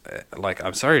this,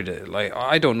 I'm sorry to,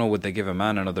 I don't know, would they give a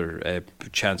man another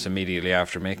chance immediately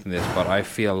after making this, but I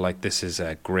feel like this is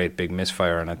a great big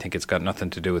misfire, and I think it's got nothing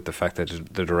to do with the fact that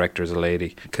the director is a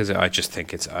lady, because I just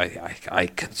think I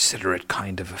consider it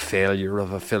kind of a failure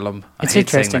of a film. It's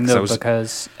interesting though,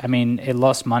 because I mean, it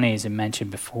lost money, as I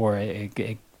mentioned before.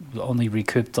 It only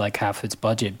recouped like half its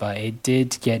budget, but it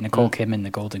did get Nicole Kidman the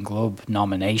Golden Globe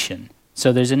nomination.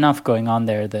 So there's enough going on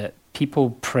there that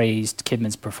people praised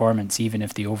Kidman's performance, even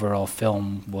if the overall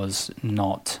film was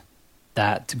not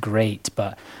that great,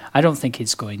 but I don't think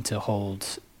it's going to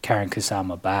hold Karen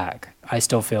Kusama back. I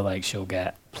still feel like she'll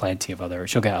get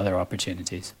other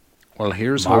opportunities. Well,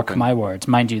 here's Mark hoping. my words.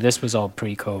 Mind you, this was all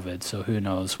pre-COVID, so who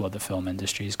knows what the film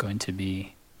industry is going to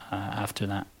be after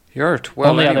that. Yurt.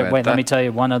 Well, anyway, let me tell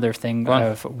you one other thing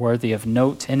worthy of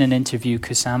note. In an interview,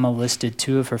 Kusama listed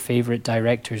 2 of her favorite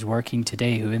directors working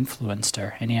today who influenced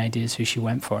her. Any ideas who she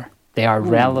went for? They are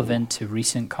relevant to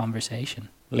recent conversation.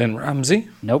 Lynn Ramsey,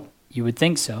 Nope. You would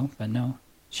think so, but no.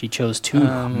 She chose 2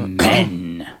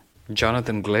 men.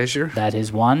 Jonathan Glazer, That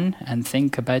is one. And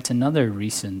think about another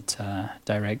recent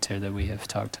director that we have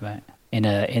talked about in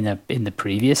the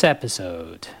previous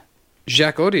episode.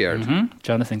 Jacques Audiard.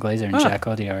 Jonathan Glazer and Jacques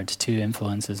Audiard, 2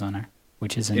 influences on her,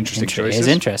 which is Interesting Is choices.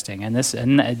 interesting, and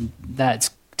that's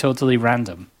totally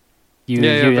random. You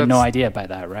had no idea about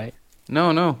that, right?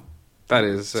 No. That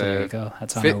is. So there you go.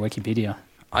 That's on fit- our Wikipedia.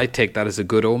 I take that as a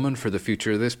good omen for the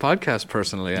future of this podcast,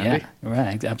 personally, Andy. Yeah,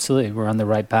 right. Absolutely, we're on the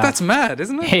right path. That's mad,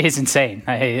 isn't it? It is insane.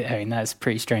 I mean, that's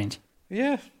pretty strange.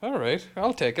 Yeah, all right.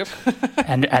 I'll take it.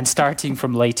 And starting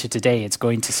from later today, it's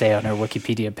going to say on her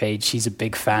Wikipedia page, she's a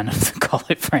big fan of the Call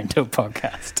It Friendo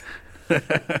podcast.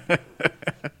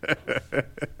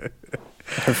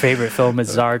 Her favorite film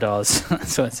is Zardoz,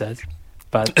 that's what it says.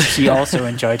 But she also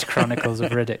enjoyed Chronicles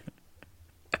of Riddick.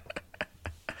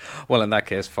 Well, in that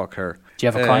case, fuck her. Do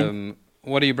you have a coin?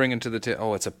 What are you bringing to the table?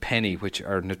 Oh, it's a penny, which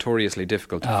are notoriously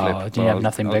difficult to flip. Do you have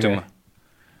nothing bigger?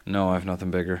 No, I have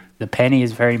nothing bigger. The penny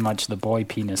is very much the boy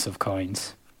penis of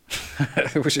coins.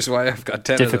 Which is why I've got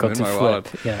 10 Difficult of them to in my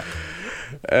flip, wallet.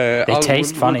 yeah. They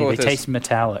taste funny. We'll They taste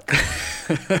metallic.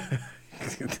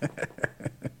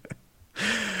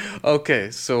 Okay,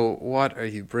 so what are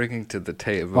you bringing to the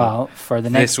table Well, for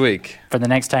the this week? For the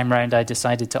next time round, I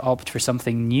decided to opt for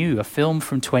something new, a film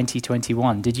from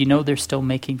 2021. Did you know they're still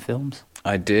making films?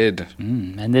 I did.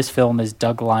 And this film is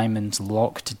Doug Liman's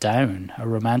Locked Down, a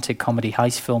romantic comedy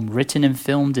heist film written and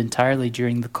filmed entirely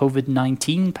during the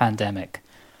COVID-19 pandemic,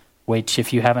 which,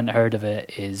 if you haven't heard of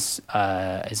it, is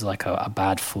like a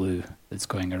bad flu that's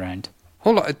going around.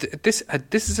 Hold on, this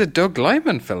is a Doug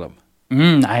Liman film.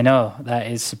 I know, that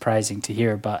is surprising to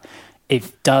hear, but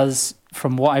it does,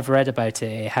 from what I've read about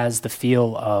it, it has the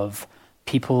feel of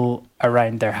people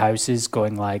around their houses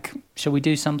going like, shall we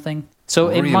do something? So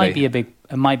it might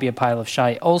be a pile of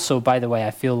shite. Also, by the way,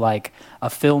 I feel like a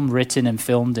film written and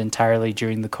filmed entirely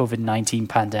during the COVID-19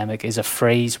 pandemic is a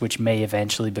phrase which may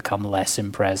eventually become less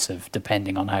impressive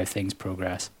depending on how things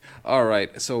progress. All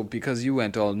right, so because you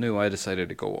went all new, I decided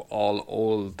to go all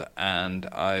old, and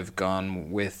I've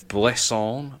gone with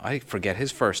Bresson. I forget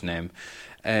his first name.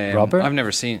 Robert? I've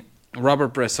never seen Robert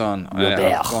Bresson.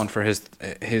 I've gone for his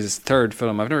third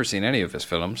film. I've never seen any of his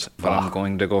films, but I'm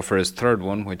going to go for his third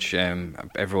one, which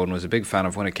everyone was a big fan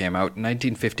of when it came out.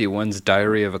 1951's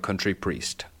Diary of a Country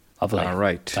Priest. Lovely. All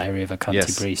right. Diary of a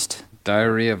Country Priest.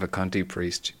 Diary of a Country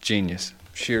Priest. Genius.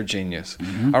 Sheer genius.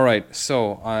 Mm-hmm. All right,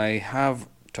 so I have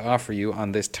to offer you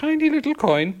on this tiny little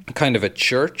coin kind of a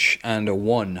church and a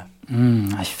 1.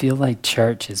 I feel like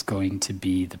church is going to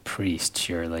be the priest,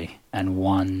 surely, and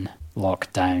 1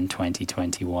 Lockdown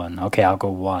 2021. Okay, I'll go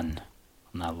 1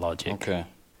 on that logic. Okay.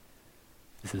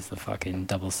 This is the fucking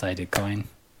double-sided coin.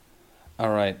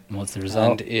 All right. And what's the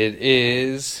result? And it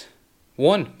is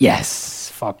 1. Yes!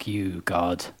 Fuck you,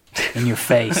 God. In your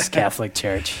face, Catholic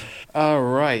Church. All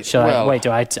right. Do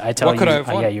I tell what you? could I have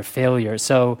won? Yeah, your failure.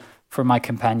 So, for my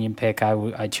companion pick,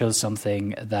 I chose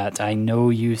something that I know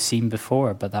you've seen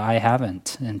before, but that I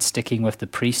haven't. And sticking with the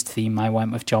priest theme, I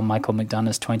went with John Michael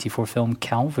McDonough's 24 film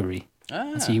Calvary.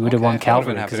 So you would have won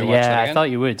Calvary. I thought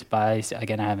you would, but I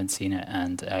haven't seen it,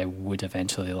 and I would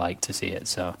eventually like to see it.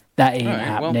 So that ain't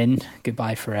happening.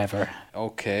 Goodbye forever.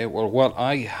 Okay. Well, what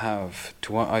I have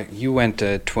you went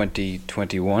to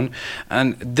 2021,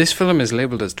 and this film is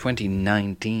labeled as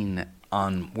 2019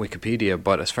 on Wikipedia,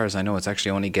 but as far as I know, it's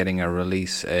actually only getting a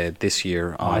release this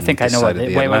year. I think I know what.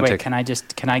 Wait. Can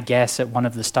I guess at one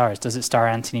of the stars? Does it star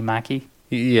Anthony Mackie?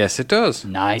 Yes, it does.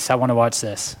 Nice. I want to watch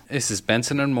this. This is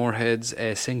Benson and Moorhead's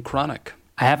Synchronic.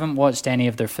 I haven't watched any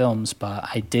of their films, but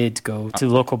I did go to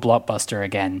the local Blockbuster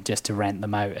again just to rent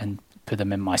them out and put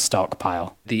them in my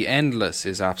stockpile. The Endless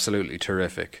is absolutely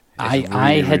terrific. I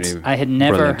had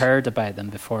never brilliant. heard about them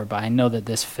before, but I know that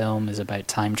this film is about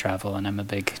time travel, and I'm a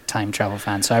big time travel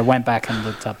fan. So I went back and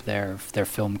looked up their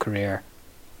film career,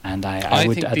 and I'd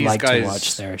like to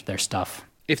watch their stuff.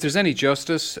 If there's any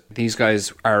justice, these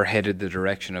guys are headed the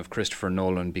direction of Christopher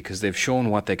Nolan because they've shown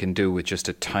what they can do with just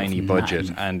a tiny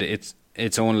budget, and it's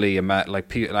it's only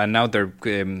and now they're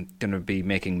going to be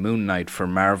making Moon Knight for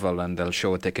Marvel, and they'll show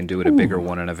what they can do with a bigger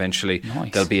one, and eventually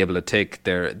they'll be able to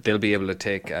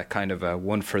take a kind of a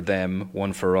one for them,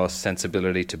 one for us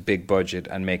sensibility to big budget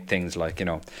and make things like, you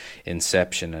know,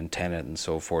 Inception and Tenet and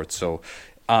so forth. So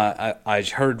I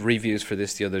heard reviews for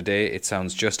this the other day. It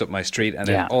sounds just up my street, and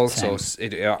it also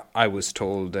I was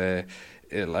told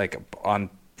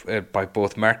by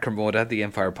both Mark Kermode at the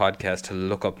Empire podcast to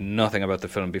look up nothing about the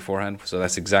film beforehand. So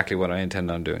that's exactly what I intend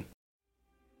on doing.